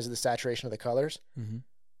because of the saturation of the colors.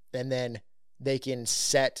 And then they can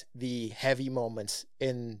set the heavy moments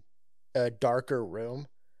in a darker room.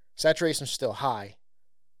 Saturation's still high,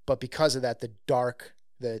 but because of that,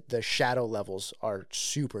 the shadow levels are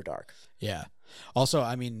super dark. Yeah. Also,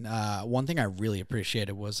 I mean, one thing I really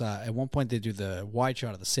appreciated was at one point they do the wide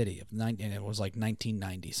shot of the city and it was like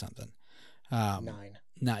 1990 something.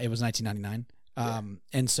 No, it was 1999.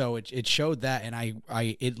 And so it showed that, and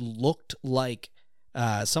it looked like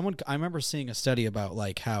someone. I remember seeing a study about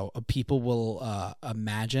like how people will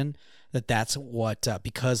imagine that's what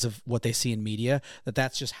because of what they see in media,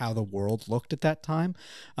 that's just how the world looked at that time,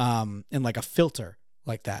 and like a filter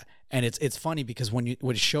like that. And it's funny because when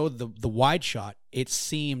it showed the wide shot, it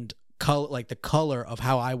seemed like the color of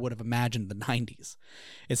how I would have imagined the 90s.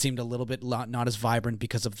 It seemed a little bit not as vibrant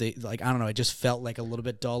because of the, like, I don't know, it just felt like a little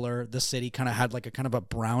bit duller. The city kind of had like a kind of a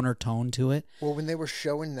browner tone to it. Well, when they were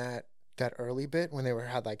showing that early bit, when they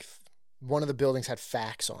had like one of the buildings had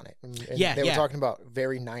facts on it, and they were talking about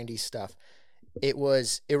very 90s stuff. It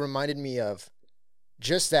reminded me of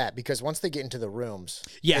just that, because once they get into the rooms,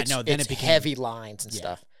 then it's it became heavy lines and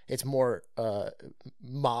stuff. It's more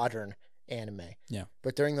modern anime. Yeah.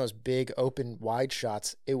 But during those big open wide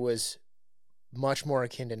shots, it was much more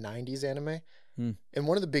akin to 90s anime. And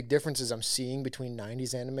one of the big differences I'm seeing between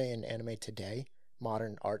 90s anime and anime today,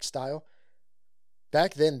 modern art style,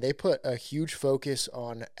 back then they put a huge focus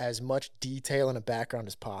on as much detail in a background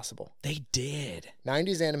as possible. They did.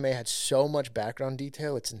 90s anime had so much background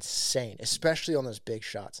detail, it's insane, especially on those big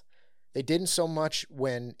shots. They didn't so much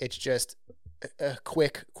when it's just a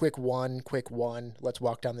quick one. Let's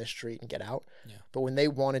walk down this street and get out. Yeah. But when they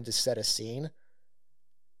wanted to set a scene,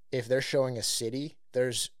 if they're showing a city,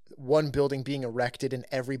 there's one building being erected and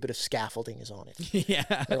every bit of scaffolding is on it. Yeah.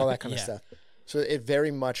 Like all that kind of stuff. So it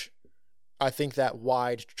very much, I think that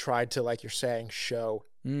Wide tried to, like you're saying, show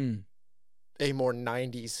a more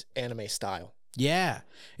 90s anime style. Yeah,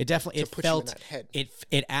 it definitely To put you in that head.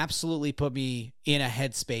 it absolutely put me in a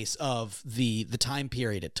headspace of the time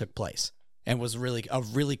period it took place, and was really a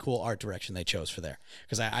really cool art direction they chose for there,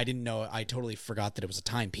 because I didn't know, I totally forgot that it was a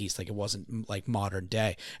timepiece, like it wasn't like modern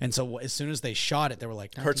day, and so as soon as they shot it, they were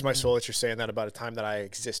like, Hurts my soul that you're saying that about a time that I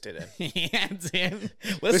existed in. Yeah, dude.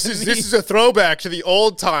 This is a throwback to the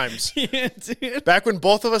old times. Yeah, dude. Back when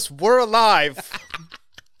both of us were alive,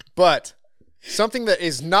 but something that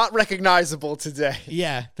is not recognizable today.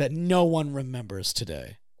 Yeah, that no one remembers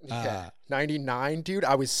today. 99, dude,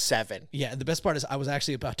 I was 7. Yeah, the best part is I was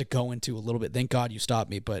actually about to go into a little bit. Thank God you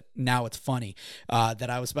stopped me, but now it's funny that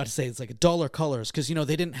I was about to say it's like duller colors because,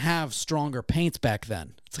 they didn't have stronger paints back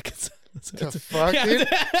then. It's like, the fuck, dude?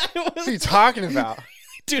 What are you talking about?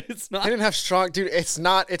 Dude, it's not. I didn't have strong, dude, it's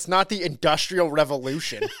not the Industrial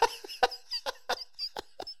Revolution.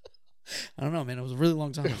 I don't know, man. It was a really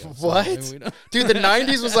long time ago. What? Dude, the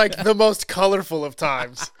 90s was like the most colorful of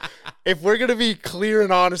times. If we're going to be clear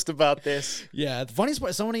and honest about this. Yeah, the funniest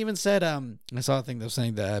part, someone even said, I saw a thing that was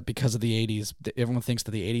saying that because of the 80s, everyone thinks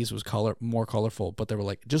that the 80s was more colorful, but they were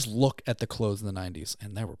like, just look at the clothes in the 90s,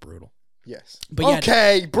 and they were brutal. Yes. But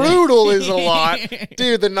okay, brutal is a lot.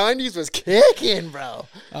 Dude, the 90s was kicking, bro.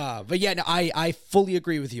 But yeah, no, I fully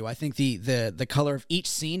agree with you. I think the color of each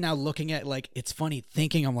scene, now looking at, like, it's funny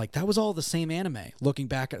thinking, I'm like, that was all the same anime. Looking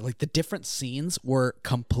back at, like, the different scenes were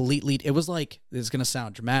completely, it was like, this is going to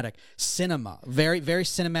sound dramatic, cinema. Very, very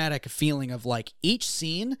cinematic feeling of, like, each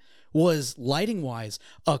scene was, lighting-wise,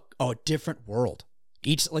 a different world.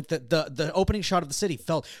 Each, like, the opening shot of the city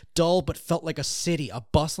felt dull, but felt like a city, a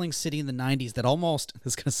bustling city in the 90s that almost,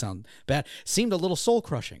 this is going to sound bad, seemed a little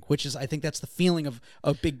soul-crushing, which is, I think that's the feeling of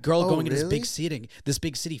a big girl going into this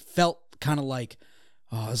big city felt kind of like,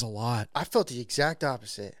 oh, there's a lot. I felt the exact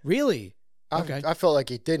opposite. Really? Okay. I felt like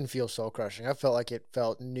it didn't feel soul-crushing. I felt like it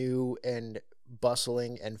felt new and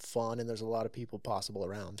bustling and fun, and there's a lot of people possible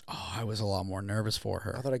around. Oh, I was a lot more nervous for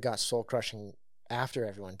her. I thought it got soul-crushing after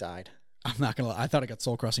everyone died. I'm not gonna lie. I thought it got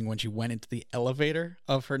soul crushing when she went into the elevator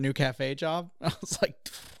of her new cafe job. I was like,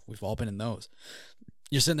 we've all been in those.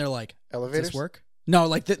 You're sitting there like, elevators? Does this work? No,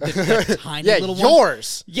 like the tiny little one.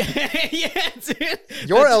 Yours. Yeah, yeah, dude.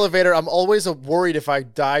 Your elevator. I'm always worried if I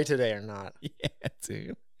die today or not. Yeah,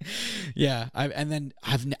 dude. Yeah,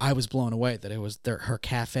 I was blown away that it was her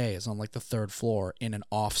cafe is on like the 3rd floor in an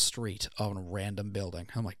off street of a random building.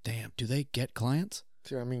 I'm like, damn, do they get clients?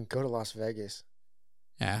 Dude, I mean, go to Las Vegas.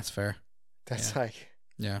 Yeah, that's fair. That's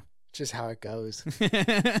just how it goes.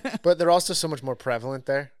 But they're also so much more prevalent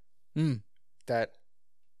there that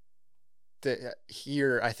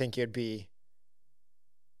here I think it'd be.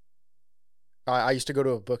 I used to go to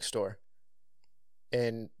a bookstore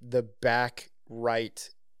in the back right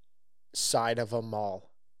side of a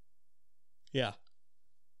mall. Yeah.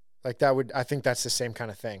 Like I think that's the same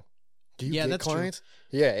kind of thing. Do you get clients?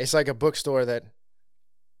 True. Yeah, it's like a bookstore that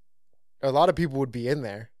a lot of people would be in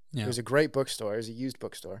there. Yeah. It was a great bookstore. It was a used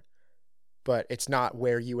bookstore. But it's not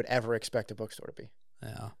where you would ever expect a bookstore to be.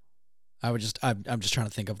 Yeah. I'm just trying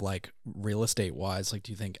to think of, like, real estate wise. Like,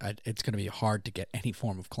 do you think it's going to be hard to get any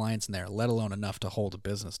form of clients in there, let alone enough to hold a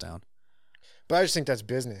business down? But I just think that's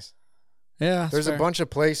business. Yeah. There's a bunch of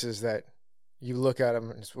places that you look at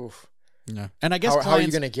them and it's oof. Yeah. And I guess how are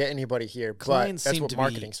you going to get anybody here? But that's what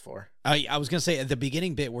marketing's for. I was going to say at the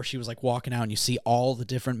beginning bit where she was like walking out and you see all the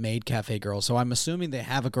different Maid cafe girls. So I'm assuming they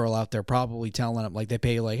have a girl out there probably telling them, like, they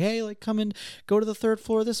pay like, hey, like, come and go to the 3rd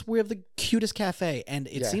floor. We have the cutest cafe. And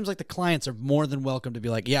it seems like the clients are more than welcome to be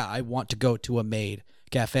like, yeah, I want to go to a Maid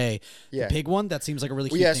cafe. Yeah. The big one, that seems like a really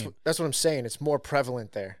cute name. That's what I'm saying. It's more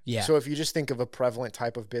prevalent there. Yeah. So if you just think of a prevalent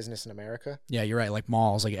type of business in America. Yeah, you're right. Like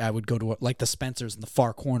malls, like I would go to like the Spencer's in the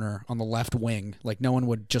far corner on the left wing. Like no one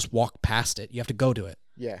would just walk past it. You have to go to it.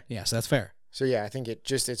 Yeah. Yeah, so that's fair. So yeah, I think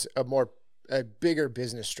it's a bigger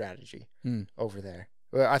business strategy over there.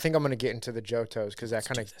 Well, I think I'm going to get into the Johtos because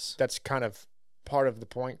that's kind of part of the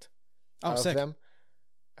point of them.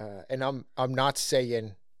 And I'm not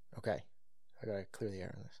saying, okay, I got to clear the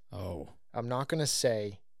air on this. Oh. I'm not going to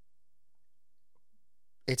say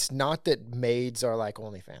it's not that maids are like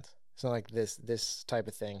OnlyFans. It's not like this type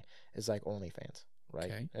of thing is like OnlyFans,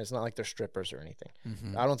 right? Okay. It's not like they're strippers or anything.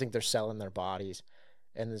 Mm-hmm. I don't think they're selling their bodies,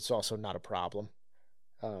 and it's also not a problem.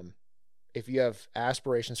 If you have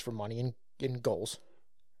aspirations for money and goals,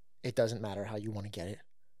 it doesn't matter how you want to get it.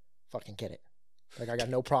 Fucking get it. Like, I got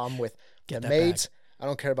no problem with Get the that maids. bag. I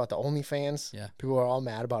don't care about the OnlyFans. Yeah. People are all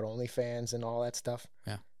mad about OnlyFans and all that stuff.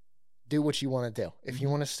 Yeah. Do what you want to do. If you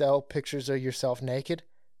want to sell pictures of yourself naked,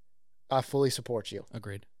 I fully support you.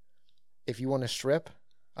 Agreed. If you want to strip,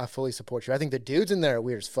 I fully support you. I think the dudes in there are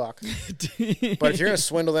weird as fuck. But if you're going to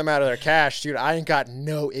swindle them out of their cash, dude, I ain't got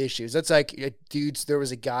no issues. That's like, dudes, there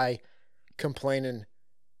was a guy complaining.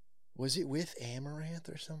 Was it with Amaranth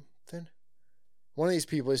or something? One of these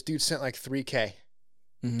people, this dude sent like $3K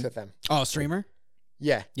to them. Oh, streamer?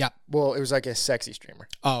 Yeah. Yeah. Well, it was like a sexy streamer.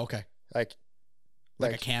 Oh, okay. Like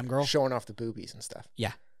a cam girl? Showing off the boobies and stuff.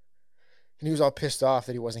 Yeah. And he was all pissed off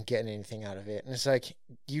that he wasn't getting anything out of it. And it's like,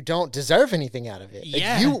 you don't deserve anything out of it.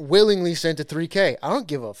 Yeah. Like, you willingly sent a $3K. I don't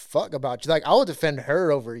give a fuck about you. Like, I will defend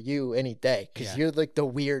her over you any day because you're like the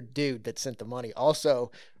weird dude that sent the money.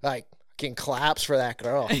 Also, like, getting claps for that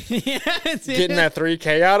girl. Getting that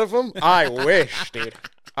 $3K out of him. I wish, dude.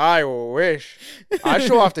 I wish. I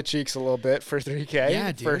show off the cheeks a little bit for $3K.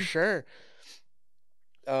 Yeah, dude. For sure.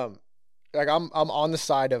 Like, I'm on the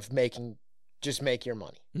side of just make your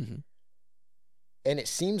money. Mm-hmm. And it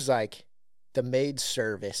seems like the maid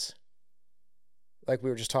service, like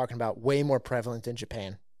we were just talking about, way more prevalent in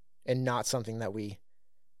Japan and not something that we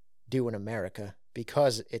do in America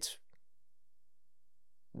because it's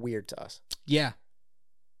weird to us. Yeah.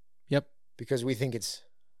 Yep. Because we think it's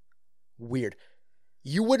weird.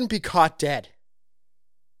 You wouldn't be caught dead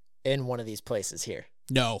in one of these places here.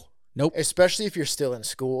 No. Nope. Especially if you're still in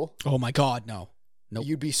school. Oh my God, no. Nope.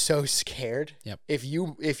 You'd be so scared. Yep. If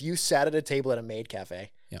you sat at a table at a maid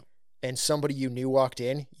cafe, yep, and somebody you knew walked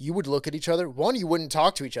in, you would look at each other. One, you wouldn't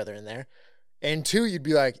talk to each other in there. And two, you'd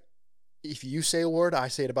be like, if you say a word, I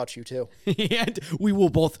say it about you too. And we will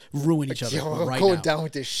both ruin each other right going now. down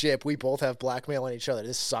with this ship. We both have blackmail on each other.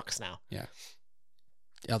 This sucks now. Yeah.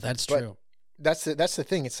 Yeah, that's But true. That's the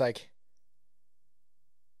thing. It's like,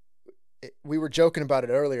 we were joking about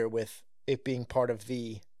it earlier with it being part of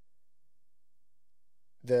the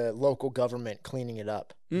local government cleaning it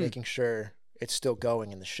up, making sure it's still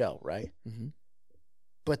going in the show, right? Mm-hmm.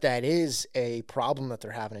 But that is a problem that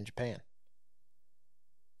they're having in Japan.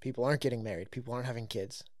 People aren't getting married. People aren't having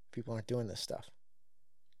kids. People aren't doing this stuff.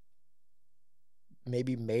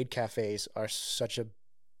 Maybe maid cafes are such a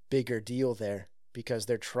bigger deal there because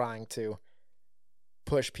they're trying to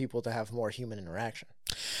push people to have more human interaction.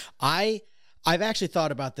 I've actually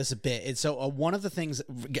thought about this a bit. And so one of the things,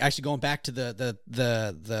 actually going back to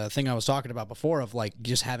the thing I was talking about before of like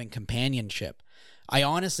just having companionship, I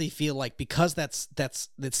honestly feel like because that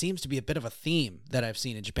seems to be a bit of a theme that I've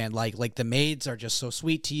seen in Japan. Like the maids are just so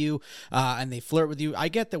sweet to you, and they flirt with you. I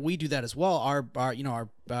get that we do that as well. Our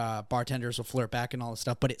bartenders will flirt back and all this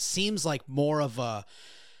stuff, but it seems like more of a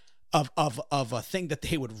thing that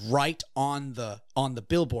they would write on the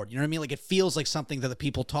billboard. You know what I mean? Like it feels like something that the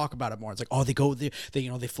people talk about it more. It's like, oh,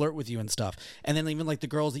 they flirt with you and stuff. And then even like the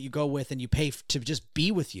girls that you go with and you pay to just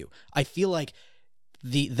be with you. I feel like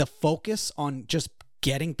the focus on just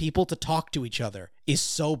getting people to talk to each other is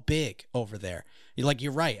so big over there.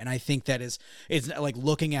 You're right. And I think that it's like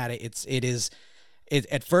looking at it, it is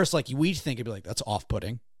at first, like we think it'd be like, that's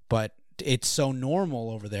off-putting, but it's so normal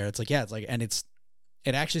over there. It's like, yeah, it's like, and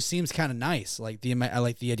it actually seems kind of nice. I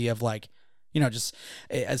like the idea of like, just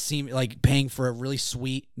it seems like paying for a really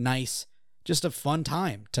sweet, nice, just a fun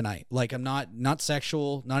time tonight. Like I'm not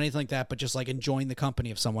sexual, not anything like that, but just like enjoying the company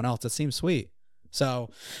of someone else. That seems sweet. So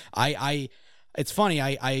it's funny.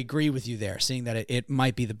 I agree with you there, seeing that it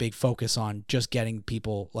might be the big focus on just getting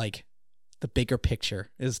people, like the bigger picture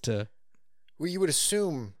is to. Well, you would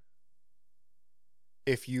assume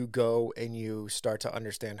if you go and you start to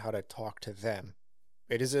understand how to talk to them,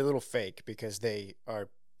 it is a little fake because they are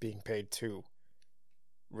being paid to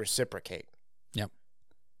reciprocate. Yep.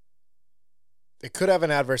 It could have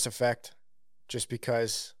an adverse effect just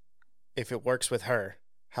because if it works with her,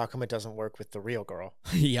 how come it doesn't work with the real girl?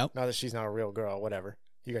 Yep. Not that she's not a real girl, whatever.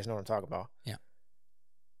 You guys know what I'm talking about. Yeah.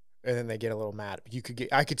 And then they get a little mad.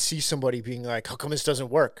 I could see somebody being like, how come this doesn't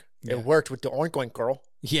work? Yeah. It worked with the Oink Oink girl.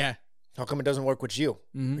 Yeah. How come it doesn't work with you?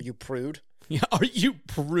 Mm-hmm. Are you prude? Yeah. Are you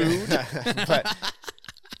prude?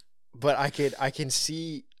 But I can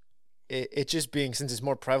see it just being, since it's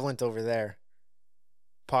more prevalent over there,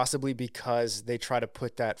 possibly because they try to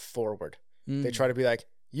put that forward. Mm. They try to be like,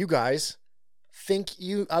 you guys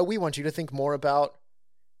we want you to think more about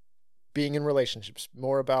being in relationships,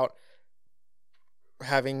 more about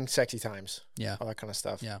having sexy times. Yeah. All that kind of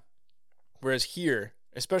stuff. Yeah. Whereas here,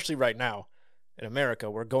 especially right now in America,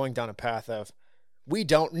 we're going down a path of we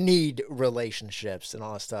don't need relationships and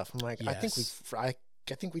all that stuff. I'm like, yes. I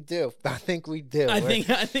I think we do. I think we do. I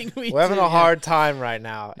think we're having a hard time right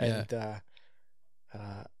now, Yeah.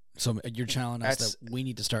 and So you're challenging us that we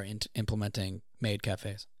need to start implementing maid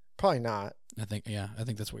cafes. probably not. I think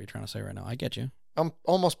that's what you're trying to say right now. I get you. I'm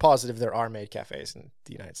almost positive there are maid cafes in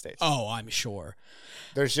the United States. Oh, I'm sure.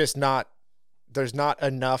 There's just not. There's not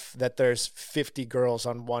enough that there's 50 girls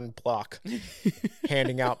on one block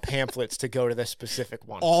handing out pamphlets to go to this specific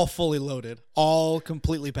one. All fully loaded, all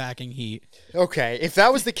completely packing heat. Okay, if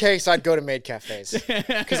that was the case, I'd go to maid cafes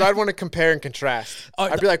because I'd want to compare and contrast.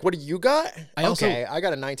 I'd be like, "What do you got?" I got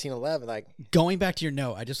a 1911. Like, going back to your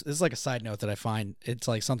note, this is like a side note that I find. It's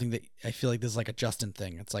like something that I feel like this is like a Justin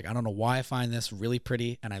thing. It's like I don't know why I find this really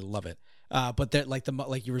pretty and I love it. But that like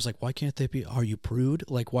you were like, why can't they be? Are you prude?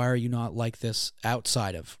 Like, why are you not like this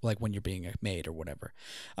outside of like when you're being a maid or whatever?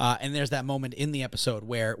 And there's that moment in the episode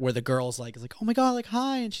where the girl's like, is like, oh my god, like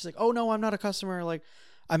hi, and she's like, oh no, I'm not a customer. Like,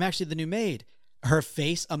 I'm actually the new maid. Her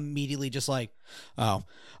face immediately just like, oh,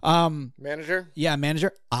 manager. Yeah,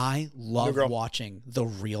 manager. I love watching the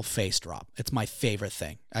real face drop. It's my favorite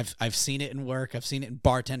thing. I've seen it in work. I've seen it in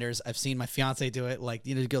bartenders. I've seen my fiance do it. Like,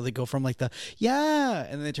 you know, they go from like the yeah,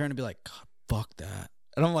 and then they turn and be like, God, fuck that.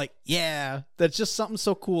 And I'm like, yeah, that's just something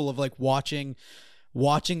so cool of like watching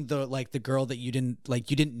the like the girl that you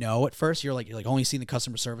didn't know at first. You're like only seeing the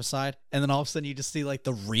customer service side, and then all of a sudden you just see like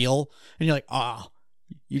the real, and you're like, oh.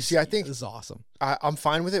 You see, I think this is awesome. I'm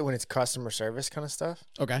fine with it when it's customer service kind of stuff.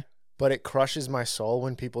 Okay. But it crushes my soul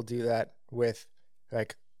when people do that with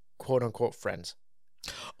like quote unquote friends.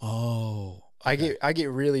 Oh. Okay. I get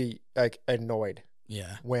really like annoyed.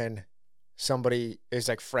 Yeah. When somebody is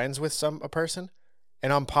like friends with a person,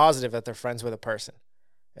 and I'm positive that they're friends with a person,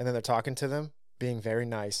 and then they're talking to them, being very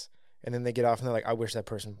nice, and then they get off and they're like, I wish that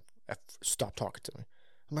person stopped talking to me.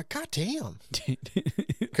 I'm like, God damn.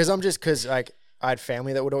 Because like I had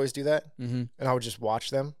family that would always do that, and I would just watch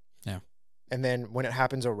them. Yeah. And then when it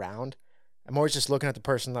happens around, I'm always just looking at the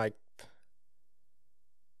person like,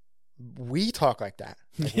 we talk like that.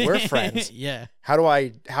 Like, we're friends. Yeah.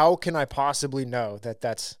 How can I possibly know that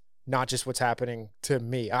that's not just what's happening to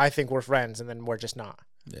me? I think we're friends, and then we're just not.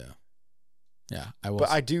 Yeah. Yeah. But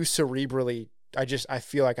I do cerebrally, I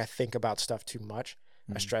feel like I think about stuff too much.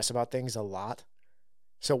 I stress about things a lot.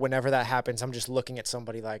 So whenever that happens, I'm just looking at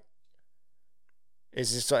somebody like,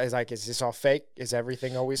 is this all fake? Is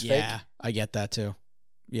everything always fake? Yeah, I get that too.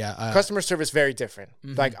 Yeah. Customer service, very different.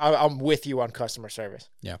 Like I'm with you on customer service.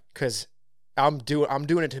 Yeah. Because I'm doing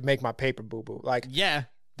it to make my paper boo-boo. Like, yeah,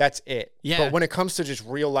 that's it. Yeah. But when it comes to just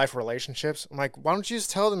real life relationships, I'm like, why don't you just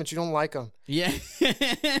tell them that you don't like them? Yeah.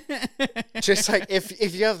 Just like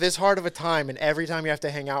if you have this hard of a time and every time you have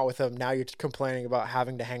to hang out with them, now you're complaining about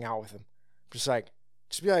having to hang out with them. Just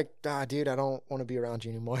be like, dude, I don't want to be around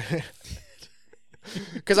you anymore.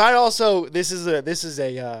 Because I also this is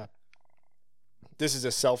a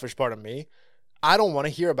selfish part of me. I don't want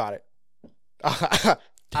to hear about it. I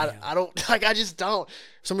don't like. I just don't.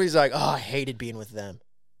 Somebody's like, oh, I hated being with them.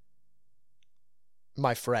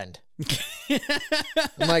 My friend.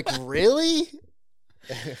 I'm like, really?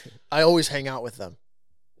 I always hang out with them.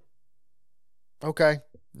 Okay.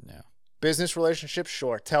 No. Business relationships,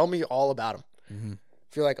 sure. Tell me all about them. Mm-hmm.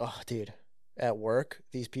 Feel like, oh, dude, at work,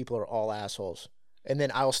 these people are all assholes. And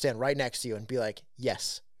then I will stand right next to you and be like,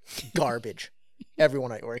 yes, garbage.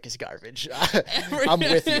 Everyone at work is garbage. I'm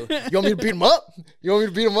with you. You want me to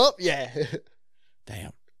beat them up? Yeah.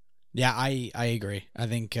 Damn. Yeah, I agree. I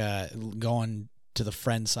think going to the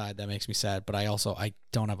friend side, that makes me sad. But I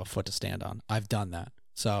don't have a foot to stand on. I've done that.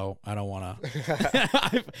 So I don't want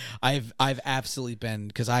to. I've absolutely been,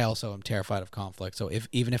 because I also am terrified of conflict. So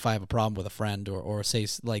even if I have a problem with a friend or say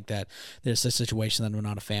like that, there's a situation that I'm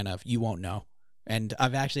not a fan of, you won't know. And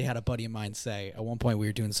I've actually had a buddy of mine say at one point we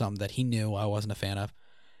were doing something that he knew I wasn't a fan of,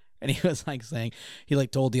 and he was like saying, he like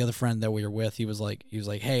told the other friend that we were with, he was like,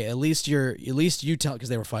 hey, at least you tell, because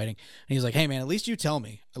they were fighting, and he was like, hey man, at least you tell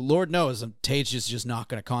me. Lord knows Tage is just not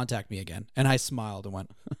going to contact me again. And I smiled and went,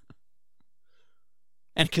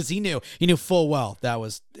 and because he knew full well that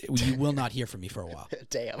was, you will not hear from me for a while.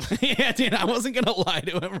 Damn. Yeah, dude, I wasn't gonna lie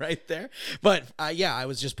to him right there, but yeah, I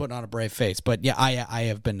was just putting on a brave face. But yeah, I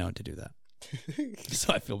have been known to do that.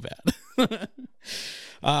 So I feel bad. But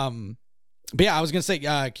yeah, I was gonna say,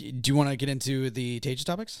 do you want to get into the Tages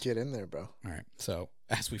topics? Get in there, bro. All right. So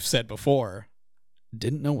as we've said before,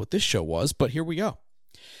 didn't know what this show was, but here we go.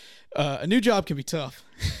 A new job can be tough,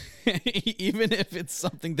 even if it's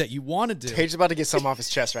something that you want to do. Tage is about to get something off his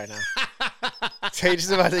chest right now. Tage is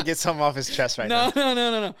about to get something off his chest right now.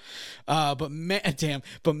 No. But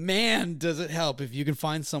man, does it help if you can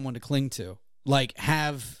find someone to cling to. Like,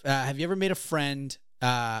 have you ever made a friend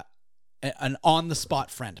an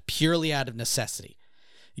on-the-spot friend, purely out of necessity.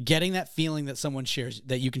 Getting that feeling that someone shares,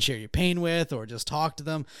 that you can share your pain with or just talk to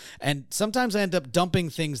them. And sometimes I end up dumping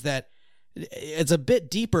things that it's a bit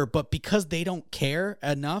deeper, but because they don't care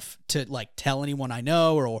enough to like tell anyone I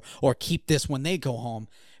know or keep this when they go home,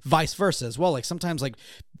 vice versa as well. Like sometimes like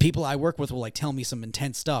people I work with will like tell me some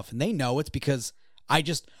intense stuff and they know it's because I'm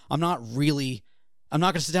not going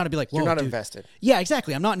to sit down and be like, you're not dude. invested. Yeah,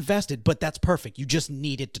 exactly. I'm not invested, but that's perfect. You just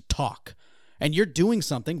needed to talk. And you're doing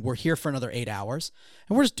something. We're here for another 8 hours,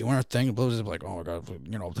 and we're just doing our thing. And blah, blah, blah, like, oh my God,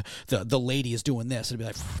 you know, the lady is doing this. It'd be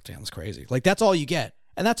like, damn, that's crazy. Like that's all you get,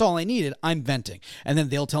 and that's all I needed. I'm venting, and then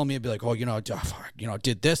they'll tell me, it'd be like, oh,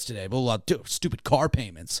 did this today, blah, blah, blah, stupid car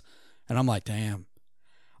payments, and I'm like, damn,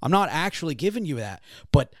 I'm not actually giving you that,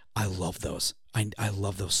 but I love those. I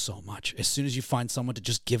love those so much. As soon as you find someone to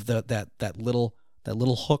just give that little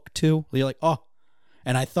hook to, you're like, oh.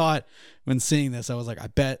 And I thought when seeing this, I was like, I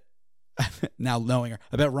bet. Now knowing her,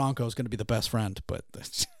 I bet Ronco's going to be the best friend, but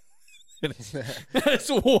it's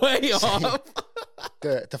way off.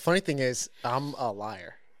 The funny thing is, I'm a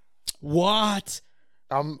liar. What?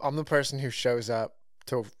 I'm the person who shows up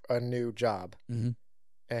to a new job,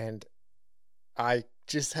 and I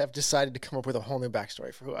just have decided to come up with a whole new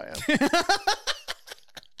backstory for who I am.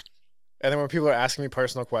 And then when people are asking me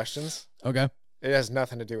personal questions, okay, it has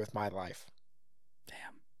nothing to do with my life.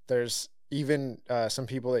 Damn. There's even some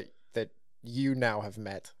people that you now have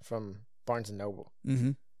met from Barnes and Noble.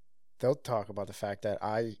 Mm-hmm. They'll talk about the fact that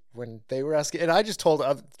when they were asking, and I just told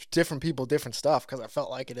different people different stuff because I felt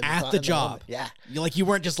like it at the job. Yeah, you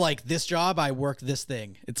weren't just like, this job I work this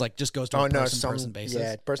thing. It's like just goes to a person basis.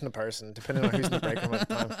 Yeah, person to person, depending on who's in the break room at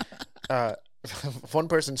the time. One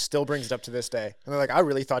person still brings it up to this day, and they're like, "I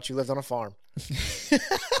really thought you lived on a farm."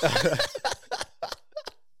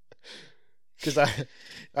 Because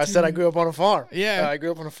I said I grew up on a farm. Yeah. I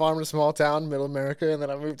grew up on a farm in a small town, middle America, and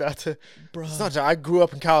then I moved out to... It's not, I grew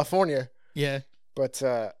up in California. Yeah. But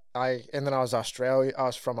and then I was Australia. I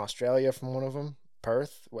was from Australia, from one of them,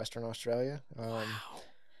 Perth, Western Australia. Wow.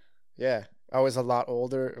 Yeah. I was a lot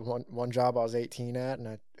older. One job I was 18 at, and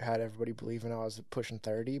I had everybody believing I was pushing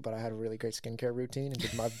 30, but I had a really great skincare routine and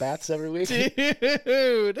did my baths every week.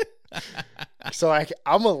 Dude. So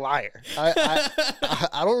I'm a liar.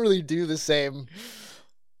 I don't really do the same.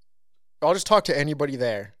 I'll just talk to anybody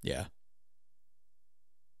there. Yeah.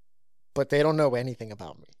 But they don't know anything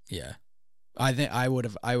about me. Yeah. I think I would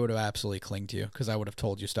have absolutely clinged to you because I would have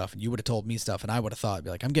told you stuff and you would have told me stuff and I would have thought, I'd be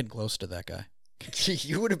like, I'm getting close to that guy.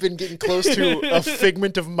 You would have been getting close to a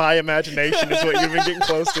figment of my imagination is what you've been getting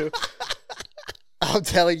close to. I'm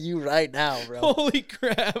telling you right now, bro. Holy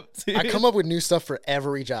crap, dude. I come up with new stuff for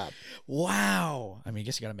every job. Wow. I mean, I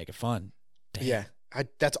guess you got to make it fun. Damn. Yeah.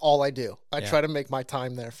 That's all I do. I try to make my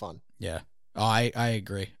time there fun. Yeah. Oh, I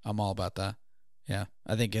agree. I'm all about that. Yeah.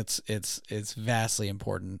 I think it's vastly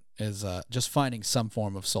important is just finding some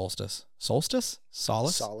form of solstice. Solstice?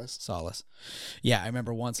 Solace. Yeah, I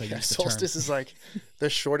remember once I used the term. Solstice is like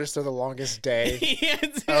the shortest or the longest day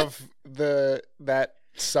of that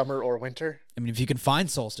summer or winter. I mean, if you can find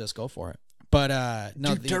solstice, go for it. But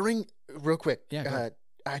no, dude, real quick. Yeah.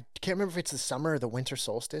 I can't remember if it's the summer or the winter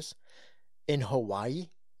solstice in Hawaii.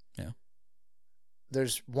 Yeah.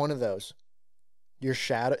 There's one of those. Your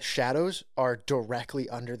shadows are directly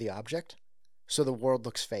under the object, so the world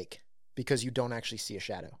looks fake because you don't actually see a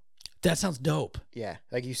shadow. That sounds dope. Yeah,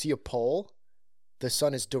 like you see a pole, the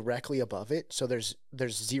sun is directly above it, so there's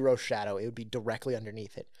zero shadow. It would be directly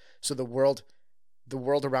underneath it. So the world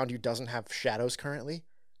around you doesn't have shadows currently,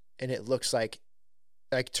 and it looks like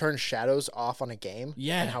turn shadows off on a game.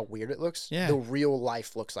 Yeah, and how weird it looks. Yeah, the real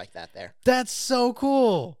life looks like that there. That's so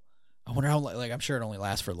cool. I wonder how. I'm sure it only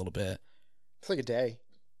lasts for a little bit. It's like a day.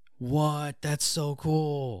 What? That's so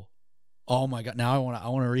cool. Oh my god! Now I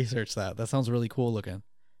want to research that. That sounds really cool looking.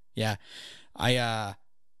 Yeah, now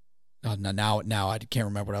I can't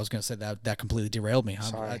remember what I was gonna say. That completely derailed me.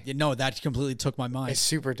 Sorry. No, that completely took my mind. It's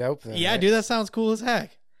super dope though. Yeah, right? Dude, that sounds cool as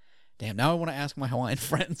heck. Damn. Now I want to ask my Hawaiian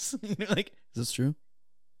friends. Like, is this true?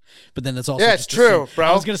 But then it's also it's true, bro.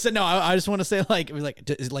 I was gonna say no. I just want to say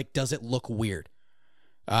does it look weird?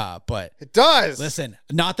 But it does. Listen,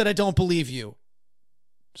 not that I don't believe you.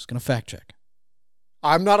 Just gonna fact check.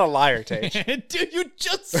 I'm not a liar, Tage. Dude, you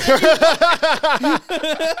just said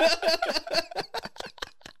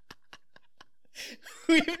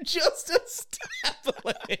we've just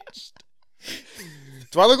established.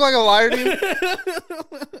 Do I look like a liar to you?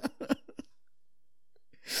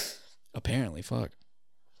 Apparently, fuck.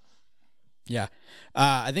 Yeah.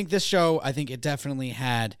 I think this show, it definitely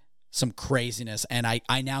had some craziness, and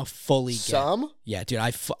I now fully get... Some? Yeah, dude,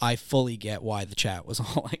 I fully get why the chat was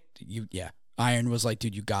all like, Iron was like,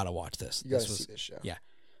 dude, you gotta watch this. You gotta see this show. Yeah.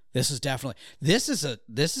 This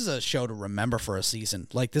is a show to remember for a season.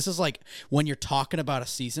 Like, this is like when you're talking about a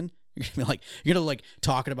season, you're gonna like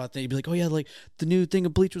talking about things. You'd be like, oh yeah, like the new thing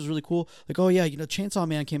of Bleach was really cool. Like, oh yeah, Chainsaw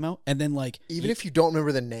Man came out, and then like even if you don't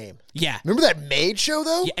remember the name, yeah, remember that Maid show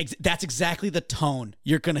though? Yeah, that's exactly the tone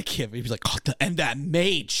you're gonna give. You'd be like, and that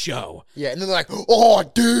Maid show. Yeah, and then they're like, oh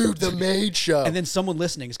dude, the Maid show. And then someone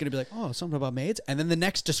listening is gonna be like, oh, something about maids. And then the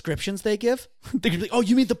next descriptions they give, they're gonna be like, oh,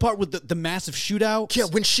 you mean the part with the massive shootout? Yeah,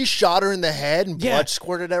 when she shot her in the head and blood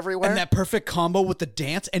squirted everywhere, and that perfect combo with the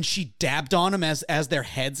dance, and she dabbed on them as their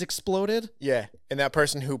heads exploded. Yeah, and that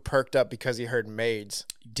person who perked up because he heard maids.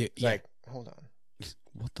 Dude, like, hold on.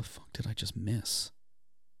 What the fuck did I just miss?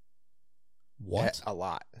 What? A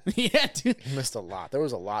lot. Yeah, dude. You missed a lot. There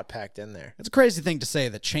was a lot packed in there. It's a crazy thing to say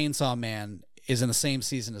that Chainsaw Man is in the same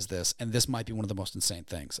season as this, and this might be one of the most insane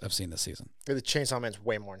things I've seen this season. The Chainsaw Man's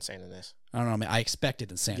way more insane than this. I don't know, man. I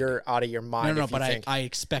expected insanity. You're out of your mind. No, but I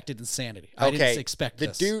expected insanity. Okay, I didn't expect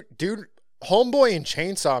this. Dude, homeboy in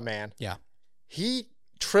Chainsaw Man. Yeah. He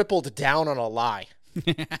tripled down on a lie.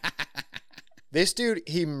 This dude,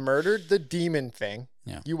 he murdered the demon thing.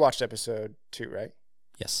 Yeah. You watched episode 2, right?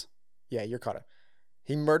 Yes. Yeah, you're caught up.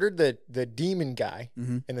 He murdered the demon guy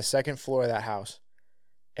in the second floor of that house.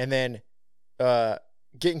 And then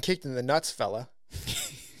getting kicked in the nuts fella.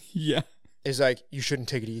 Yeah. Is like, you shouldn't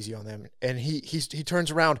take it easy on them. And he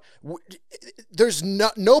turns around. There's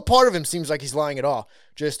no part of him seems like he's lying at all.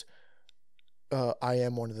 Just, I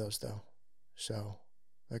am one of those though. So,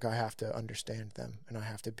 like, I have to understand them, and I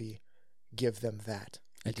have to give them that,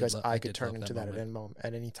 because I could turn into that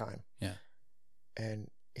at any time. Yeah. And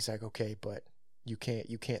he's like, okay, but you can't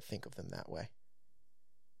think of them that way.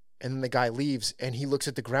 And then the guy leaves, and he looks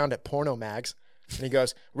at the ground at porno mags, and he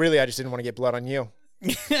goes, really, I just didn't want to get blood on you.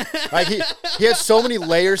 Like, he had so many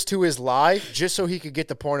layers to his lie just so he could get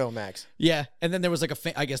the porno mags. Yeah, and then there was like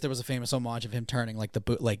I guess there was a famous homage of him turning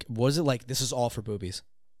like was it like, this is all for boobies?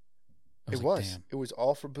 It was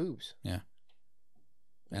all for boobs. Yeah.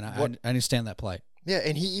 And I understand that plight. Yeah,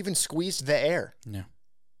 and he even squeezed the air. Yeah.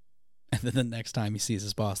 And then the next time he sees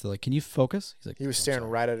his boss, they're like, can you focus? He's like, he was staring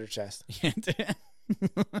right at her chest. Yeah.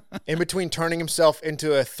 In between turning himself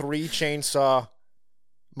into a 3 chainsaw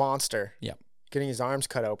monster. Yeah. Getting his arms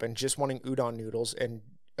cut open, just wanting udon noodles and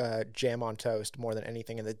jam on toast more than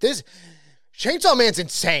anything. And this Chainsaw Man's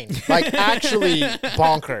insane. Like, actually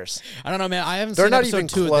bonkers. I don't know, man. I haven't They're seen not episode even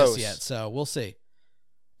 2 close. of this yet, so we'll see.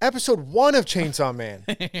 Episode 1 of Chainsaw Man.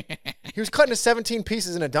 He was cut into 17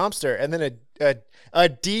 pieces in a dumpster, and then a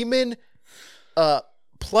demon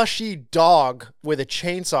plushy dog with a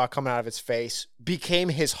chainsaw coming out of its face became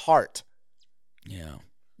his heart. Yeah.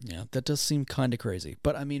 Yeah, that does seem kind of crazy.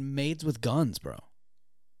 But, I mean, maids with guns, bro.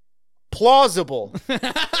 Plausible.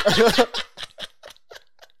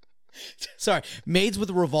 Sorry, maids with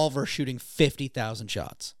a revolver shooting 50,000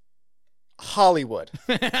 shots. Hollywood.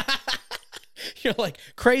 You're like,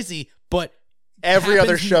 crazy, but every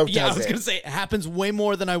other show does it. Yeah, I was going to say, it happens way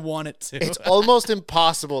more than I want it to. It's almost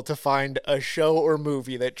impossible to find a show or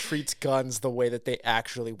movie that treats guns the way that they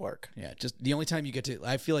actually work. Yeah, just the only time you get to,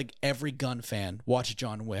 I feel like every gun fan watched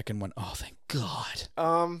John Wick and went, oh, thank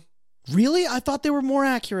God. Really? I thought they were more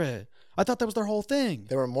accurate. I thought that was their whole thing.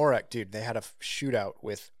 They were more, dude, they had a shootout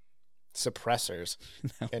with suppressors.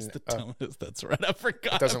 That was the dumbest. That's right. I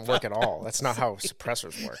forgot. It doesn't work at all. That's not how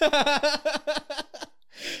suppressors work.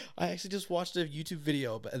 I actually just watched a YouTube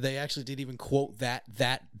video, but they actually didn't even quote that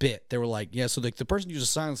bit. They were like, yeah, so the person uses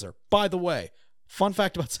a silencer. By the way, fun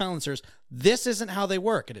fact about silencers, this isn't how they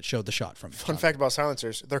work. And it showed the shot from Fun fact about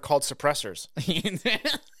silencers, they're called suppressors.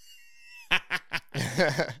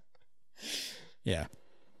 Yeah.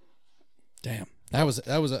 Damn. That was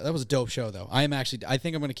a dope show though. I think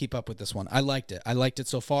I'm going to keep up with this one. I liked it. I liked it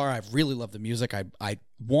so far. I really love the music. I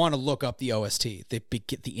want to look up the OST.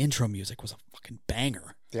 The intro music was a fucking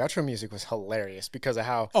banger. The outro music was hilarious because of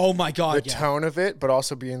how oh my god, the tone of it, but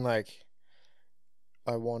also being like,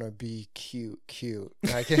 I want to be cute.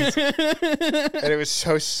 Like and it was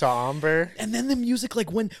so somber. And then the music,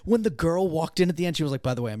 like when the girl walked in at the end, she was like,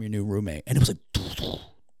 by the way, I'm your new roommate. And it was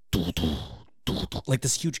like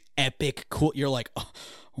this huge epic cool, you're like, oh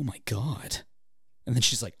my god. And then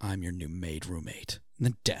she's like, I'm your new maid roommate. And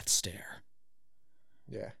then death stare.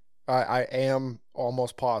 Yeah. I am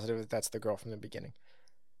almost positive that that's the girl from the beginning.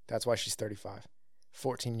 That's why she's 35.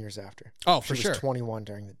 14 years after. Oh, for sure. She was 21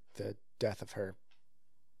 during the death of her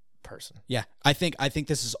person. Yeah. I think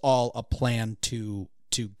this is all a plan to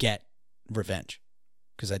get revenge.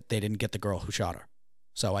 Because they didn't get the girl who shot her.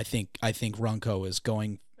 So I think Runko is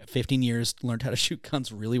going 15 years, learned how to shoot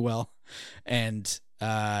guns really well, and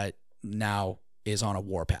now is on a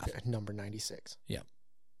warpath. Number 96. Yep.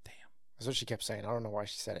 Damn. That's what she kept saying. I don't know why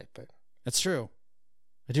she said it, but That's true.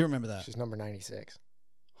 I do remember that. she's number 96.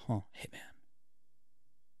 Huh. Hitman.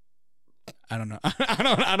 I don't know.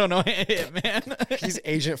 I don't know Hitman. He's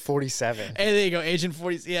Agent 47. Hey, there you go. Agent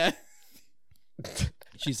 40. Yeah.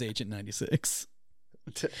 She's Agent 96.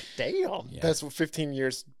 Damn. Yeah. That's what 15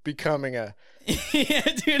 years becoming a Yeah,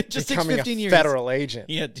 dude. It just takes becoming 15 a years. federal agent.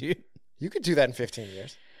 Yeah, dude. You could do that in 15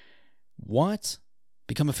 years. What?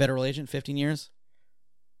 Become a federal agent 15 years?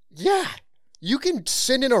 Yeah. You can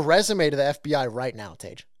send in a resume to the FBI right now,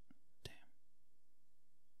 Tage.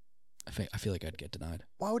 I feel like I'd get denied.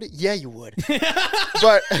 Why would it? Yeah, you would.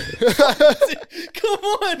 But Come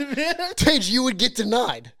on, man. Tage, you would get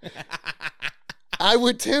denied. I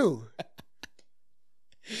would too.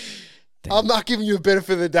 Damn. I'm not giving you a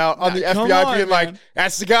benefit of the doubt on the come FBI on, being man. like,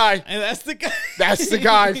 that's the guy. And that's the guy. That's the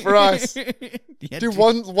guy for us. Yeah, Dude,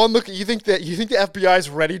 one look. You think the FBI is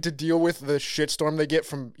ready to deal with the shitstorm they get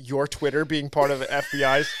from your Twitter being part of the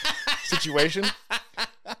FBI's situation?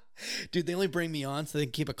 Dude, they only bring me on so they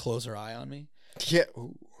can keep a closer eye on me. Yeah.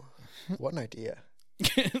 Ooh, what an idea.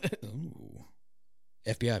 Ooh.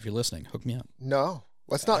 FBI, if you're listening, hook me up. No,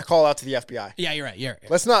 let's not call out to the FBI. Yeah, you're right. You're right.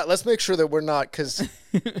 Let's make sure that we're not, because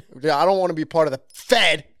I don't want to be part of the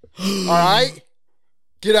Fed. All right,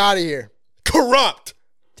 get out of here. Corrupt.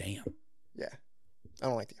 Damn. Yeah, I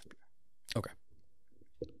don't like the FBI. Okay.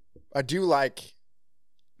 I do like.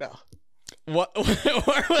 No, What?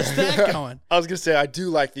 Where was that going? I was gonna say I do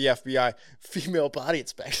like the FBI female body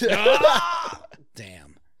inspector.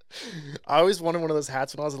 Damn. I always wanted one of those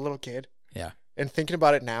hats when I was a little kid. Yeah. And thinking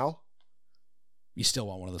about it now, You still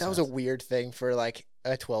want one of those? that was hats. a weird thing for like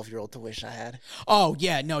a 12-year-old to wish I had. Oh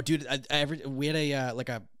yeah, no, dude. We had a like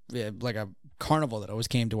a carnival that always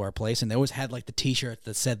came to our place, and they always had like the T-shirt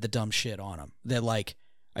that said the dumb shit on them. That like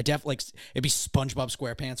it'd be SpongeBob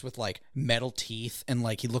SquarePants with like metal teeth, and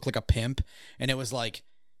like he looked like a pimp, and it was like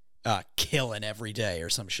killing every day or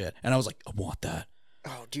some shit. And I was like, I want that.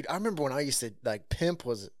 Oh, dude, I remember when I used to like pimp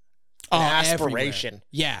was an Oh, aspiration. everywhere.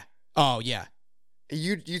 Yeah. Oh yeah.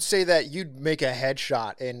 You'd say that you'd make a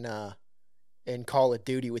headshot in Call of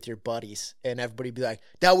Duty with your buddies, and everybody'd be like,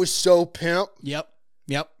 "That was so pimp." Yep.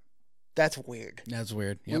 That's weird. That's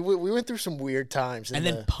weird. Yep. We went through some weird times. And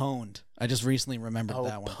then Pwned. I just recently remembered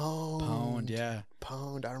that one. Pwned. Yeah.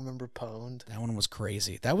 Pwned. I remember Pwned. That one was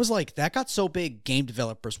crazy. That was like, that got so big, game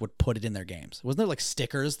developers would put it in their games. Wasn't there like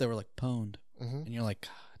stickers that were like Pwned? Mm-hmm. And you're like,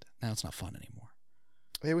 God, now it's not fun anymore.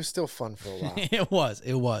 It was still fun for a while. It was.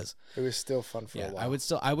 It was still fun for a while.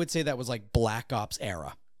 I would say that was like Black Ops era.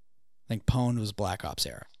 I think Pwned was Black Ops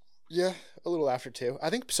era. Yeah, a little after too. I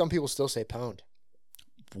think some people still say Pwned.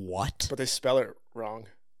 What? But they spell it wrong.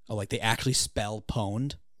 Oh, like they actually spell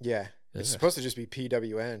Pwned? Yeah. It's Ugh. supposed to just be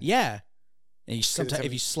PWN. Yeah. And you It's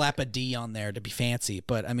if you slap a D on there to be fancy,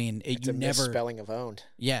 but I mean, It's you a never misspelling of owned.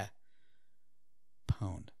 Yeah.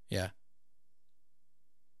 Pwned. Yeah.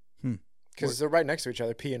 Because they're right next to each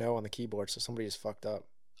other, P and O on the keyboard, so somebody just fucked up.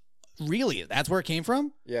 Really? That's where it came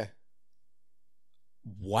from? Yeah.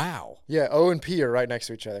 Wow. Yeah, O and P are right next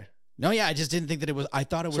to each other. No, yeah, I just didn't think that it was. I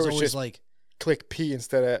thought it was So it's always just- like. Click P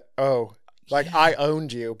instead of O. Like, Yeah. I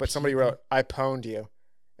owned you, but somebody wrote, I pwned you.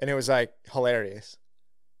 And it was, like, hilarious.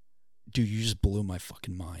 Dude, you just blew my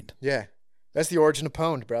fucking mind. Yeah. That's the origin of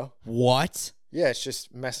pwned, bro. What? Yeah, it's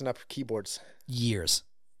just messing up keyboards. Years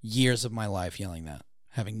of my life yelling that,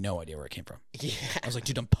 having no idea where it came from. Yeah. I was like,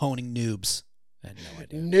 dude, I'm poning noobs. I had no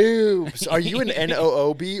idea. Noobs. Are you an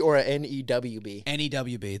N-O-O-B or an N-E-W-B?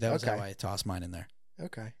 NEWB. That was Okay. how I tossed mine in there.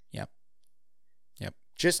 Okay. Yep.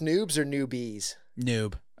 Just noobs or newbies?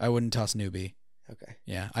 Noob. I wouldn't toss newbie. Okay.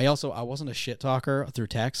 Yeah. I wasn't a shit talker through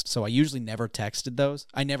text, so I usually never texted those.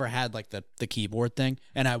 I never had like the keyboard thing,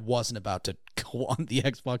 and I wasn't about to go on the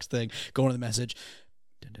Xbox thing, go into the message.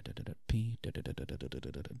 P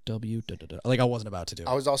W. Like I wasn't about to do it.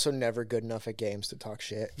 I was also never good enough at games to talk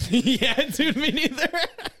shit. Yeah, dude, me neither.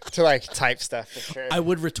 To, like, type stuff for sure. I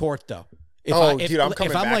would retort though. Dude, I'm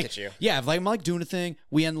coming back like, at you. Yeah, if like, I'm like doing a thing,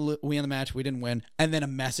 we end the match, we didn't win, and then a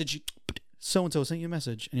message, so and so sent you a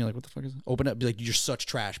message, and you're like, what the fuck is it? Open it, be like, you're such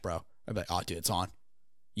trash, bro. I'd be like, oh, dude, it's on.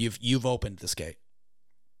 You've opened this gate.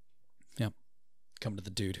 Yep. Come to the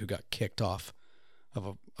dude who got kicked off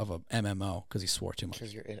of a MMO because he swore too much.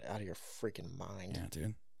 Because you're out of your freaking mind. Yeah,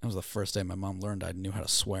 dude. That was the first day my mom learned I knew how to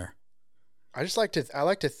swear. I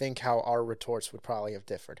like to think how our retorts would probably have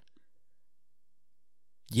differed.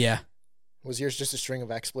 Yeah. Was yours just a string of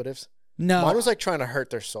expletives? No. Mine was like trying to hurt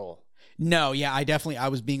their soul. No, yeah, I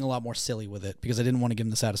was being a lot more silly with it because I didn't want to give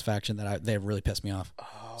them the satisfaction that they really pissed me off.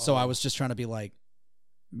 Oh. So I was just trying to be like,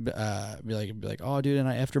 be like, oh, dude, and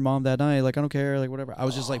I effed your mom that night. Like, I don't care. Like, whatever. I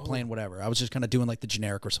was just like playing whatever. I was just kind of doing like the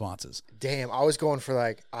generic responses. Damn, I was going for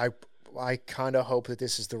like I kind of hope that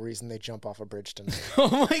this is the reason they jump off a bridge tonight.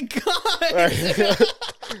 Oh my god,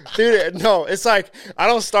 dude! No, it's like I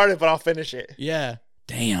don't start it, but I'll finish it. Yeah.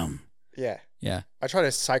 Damn. Yeah. Yeah. I try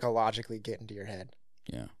to psychologically get into your head.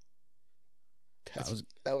 Yeah.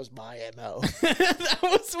 That was my MO. That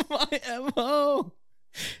was my MO.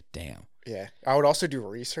 Damn. Yeah. I would also do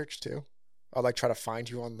research too. I'd like try to find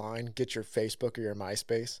you online, get your Facebook or your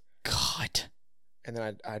MySpace. God. And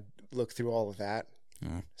then I'd look through all of that,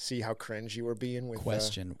 see how cringe you were being with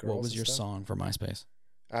Question. Girls what was your stuff. song for MySpace?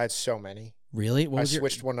 I had so many. Really? I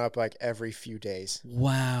switched one up like every few days.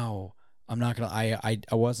 Wow. I'm not gonna. I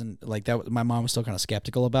wasn't like that. My mom was still kind of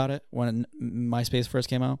skeptical about it when MySpace first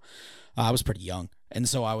came out. I was pretty young, and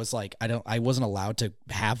so I was like, I wasn't allowed to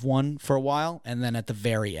have one for a while. And then at the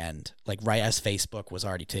very end, like right as Facebook was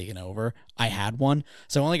already taken over, I had one.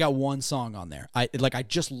 So I only got one song on there. I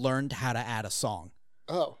just learned how to add a song.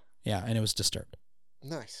 Oh. Yeah, and it was Disturbed.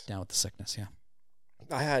 Nice. Down with the sickness. Yeah.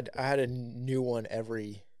 I had a new one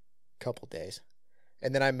every couple days.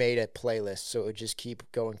 And then I made a playlist, so it would just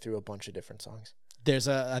keep going through a bunch of different songs. There's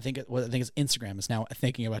I think it's Instagram is now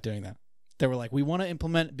thinking about doing that. They were like, we want to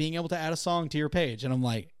implement being able to add a song to your page, and I'm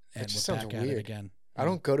like, and it just we're sounds back at weird. it again. I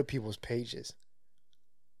don't go to people's pages.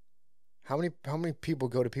 How many people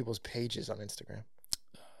go to people's pages on Instagram?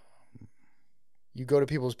 You go to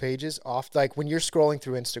people's pages like when you're scrolling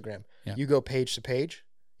through Instagram, you go page to page.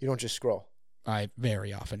 You don't just scroll. I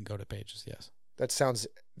very often go to pages. Yes.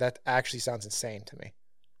 That actually sounds insane to me.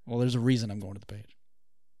 Well, there's a reason I'm going to the page.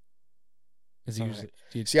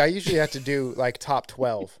 See, I usually have to do like top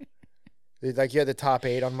 12. Like you had the top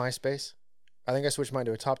 8 on MySpace. I think I switched mine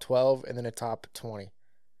to a top 12 and then a top 20.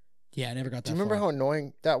 Yeah, I never got that. Do you remember how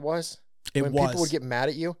annoying that was? When people would get mad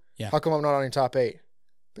at you? Yeah. How come I'm not on your top 8?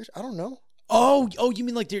 Bitch, I don't know. Oh, you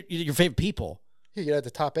mean like your favorite people? Yeah, you had the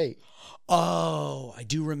top 8. Oh, I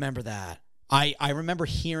do remember that. I remember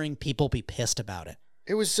hearing people be pissed about it.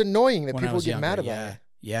 It was annoying that when people would get mad about it. it.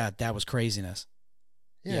 Yeah, that was craziness.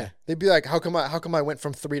 Yeah. They'd be like, how come I went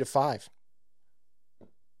from 3 to 5?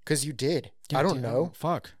 Because you did. Yeah, I don't know.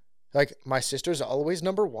 Fuck. Like, my sister's always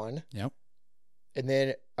number 1. Yep. And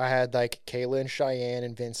then I had, like, Kayla and Cheyenne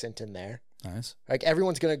and Vincent in there. Nice. Like,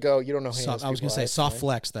 everyone's going to go, you don't know who I was going to say, soft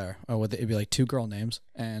flex there. Oh, it'd be like 2 girl names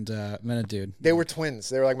and then a dude. They were twins.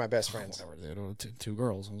 They were like my best friends. Whatever, dude. 2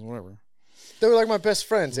 girls. Whatever. They were like my best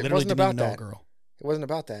friends. It Literally wasn't about that. Girl. It wasn't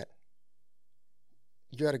about that.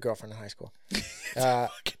 You had a girlfriend in high school.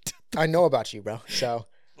 I know about you, bro. So,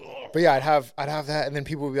 but yeah, I'd have that, and then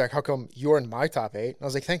people would be like, "How come you're in my top 8?" And I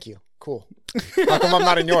was like, "Thank you, cool." How come I'm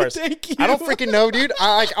not in yours? Thank you. I don't freaking know, dude.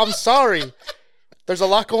 I'm sorry. There's a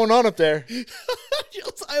lot going on up there.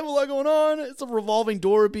 I have a lot going on. It's a revolving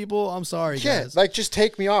door of people. I'm sorry, guys. Like just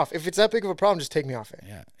take me off. If it's that big of a problem, just take me off it.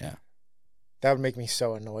 Yeah. That would make me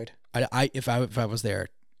so annoyed. If I was there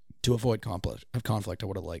to avoid conflict, I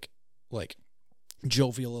would have like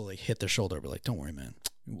jovially hit their shoulder, and be like, "Don't worry, man.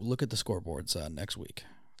 Look at the scoreboards next week.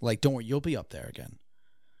 Like, don't worry, you'll be up there again."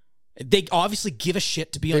 They obviously give a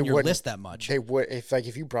shit to be on your list that much. They would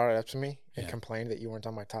if you brought it up to me and complained that you weren't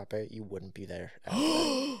on my top 8, you wouldn't be there.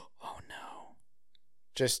 Oh no!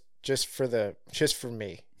 Just for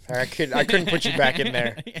me. I couldn't put you back in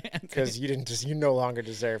there because you no longer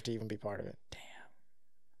deserve to even be part of it. Damn.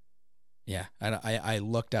 Yeah, I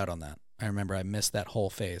lucked out on that. I remember I missed that whole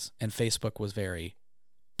phase, and Facebook was very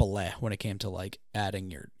bleh when it came to like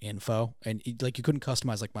adding your info, and like you couldn't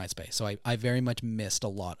customize like MySpace. So I very much missed a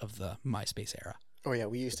lot of the MySpace era. Oh yeah,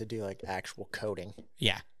 we used to do like actual coding.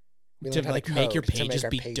 Yeah. We To like make your pages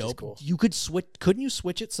be dope. Cool. You could couldn't you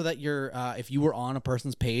switch it so that your if you were on a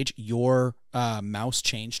person's page, your mouse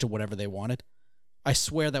changed to whatever they wanted? I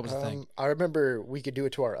swear that was a thing. I remember we could do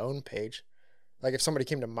it to our own page. Like if somebody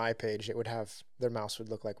came to my page, it would have their mouse would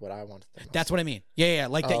look like what I wanted. That's what I mean. Yeah.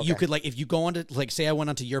 Like that. Okay. You could like if you go onto like say I went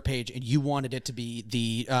onto your page and you wanted it to be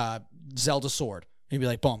the Zelda sword, you'd be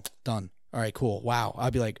like, boom, done. All right, cool. Wow.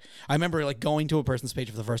 I'd be like, I remember like going to a person's page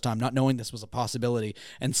for the first time, not knowing this was a possibility,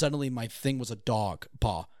 and suddenly my thing was a dog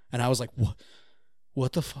paw, and I was like,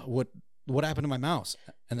 what the fuck? What happened to my mouse?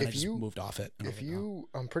 And then I just moved off it.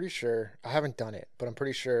 I'm pretty sure, I haven't done it, but I'm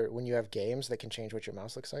pretty sure when you have games that can change what your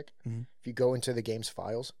mouse looks like, if you go into the game's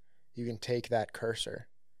files, you can take that cursor,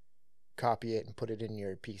 copy it, and put it in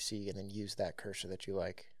your PC, and then use that cursor that you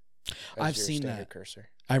like. I've seen that cursor.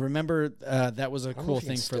 I remember that was a cool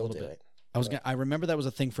thing for a little bit. it. I remember that was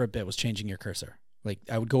a thing for a bit, was changing your cursor. Like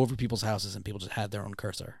I would go over people's houses and people just had their own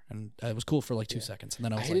cursor, and it was cool for like 2 seconds. And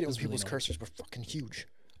then I hated it when people's cursors were fucking huge.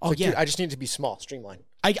 Oh, like, yeah. dude, I just need it to be small, streamlined.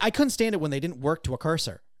 I couldn't stand it when they didn't work to a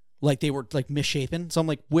cursor. Like they were like misshapen. So I'm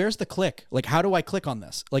like, where's the click? Like, how do I click on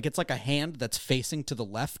this? Like it's like a hand that's facing to the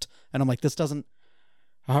left. And I'm like, this doesn't,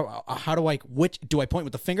 how do I, do I point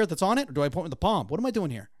with the finger that's on it? Or do I point with the palm? What am I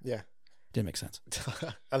doing here? Yeah. Didn't make sense.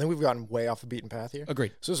 I think we've gotten way off the beaten path here.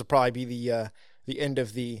 Agreed. So this will probably be the end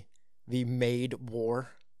of the Maid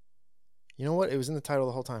War. You know what? It was in the title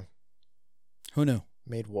the whole time. Who knew?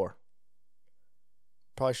 Maid War.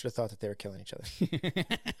 Probably should have thought that they were killing each other.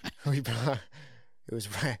 It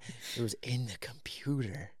was right. It was in the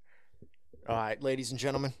computer. All right, ladies and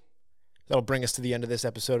gentlemen, that'll bring us to the end of this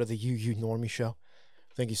episode of the UU Normie Show.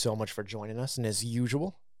 Thank you so much for joining us, and as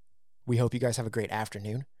usual, we hope you guys have a great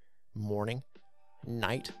afternoon, morning,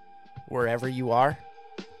 night, wherever you are,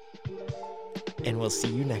 and we'll see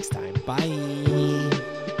you next time. Bye.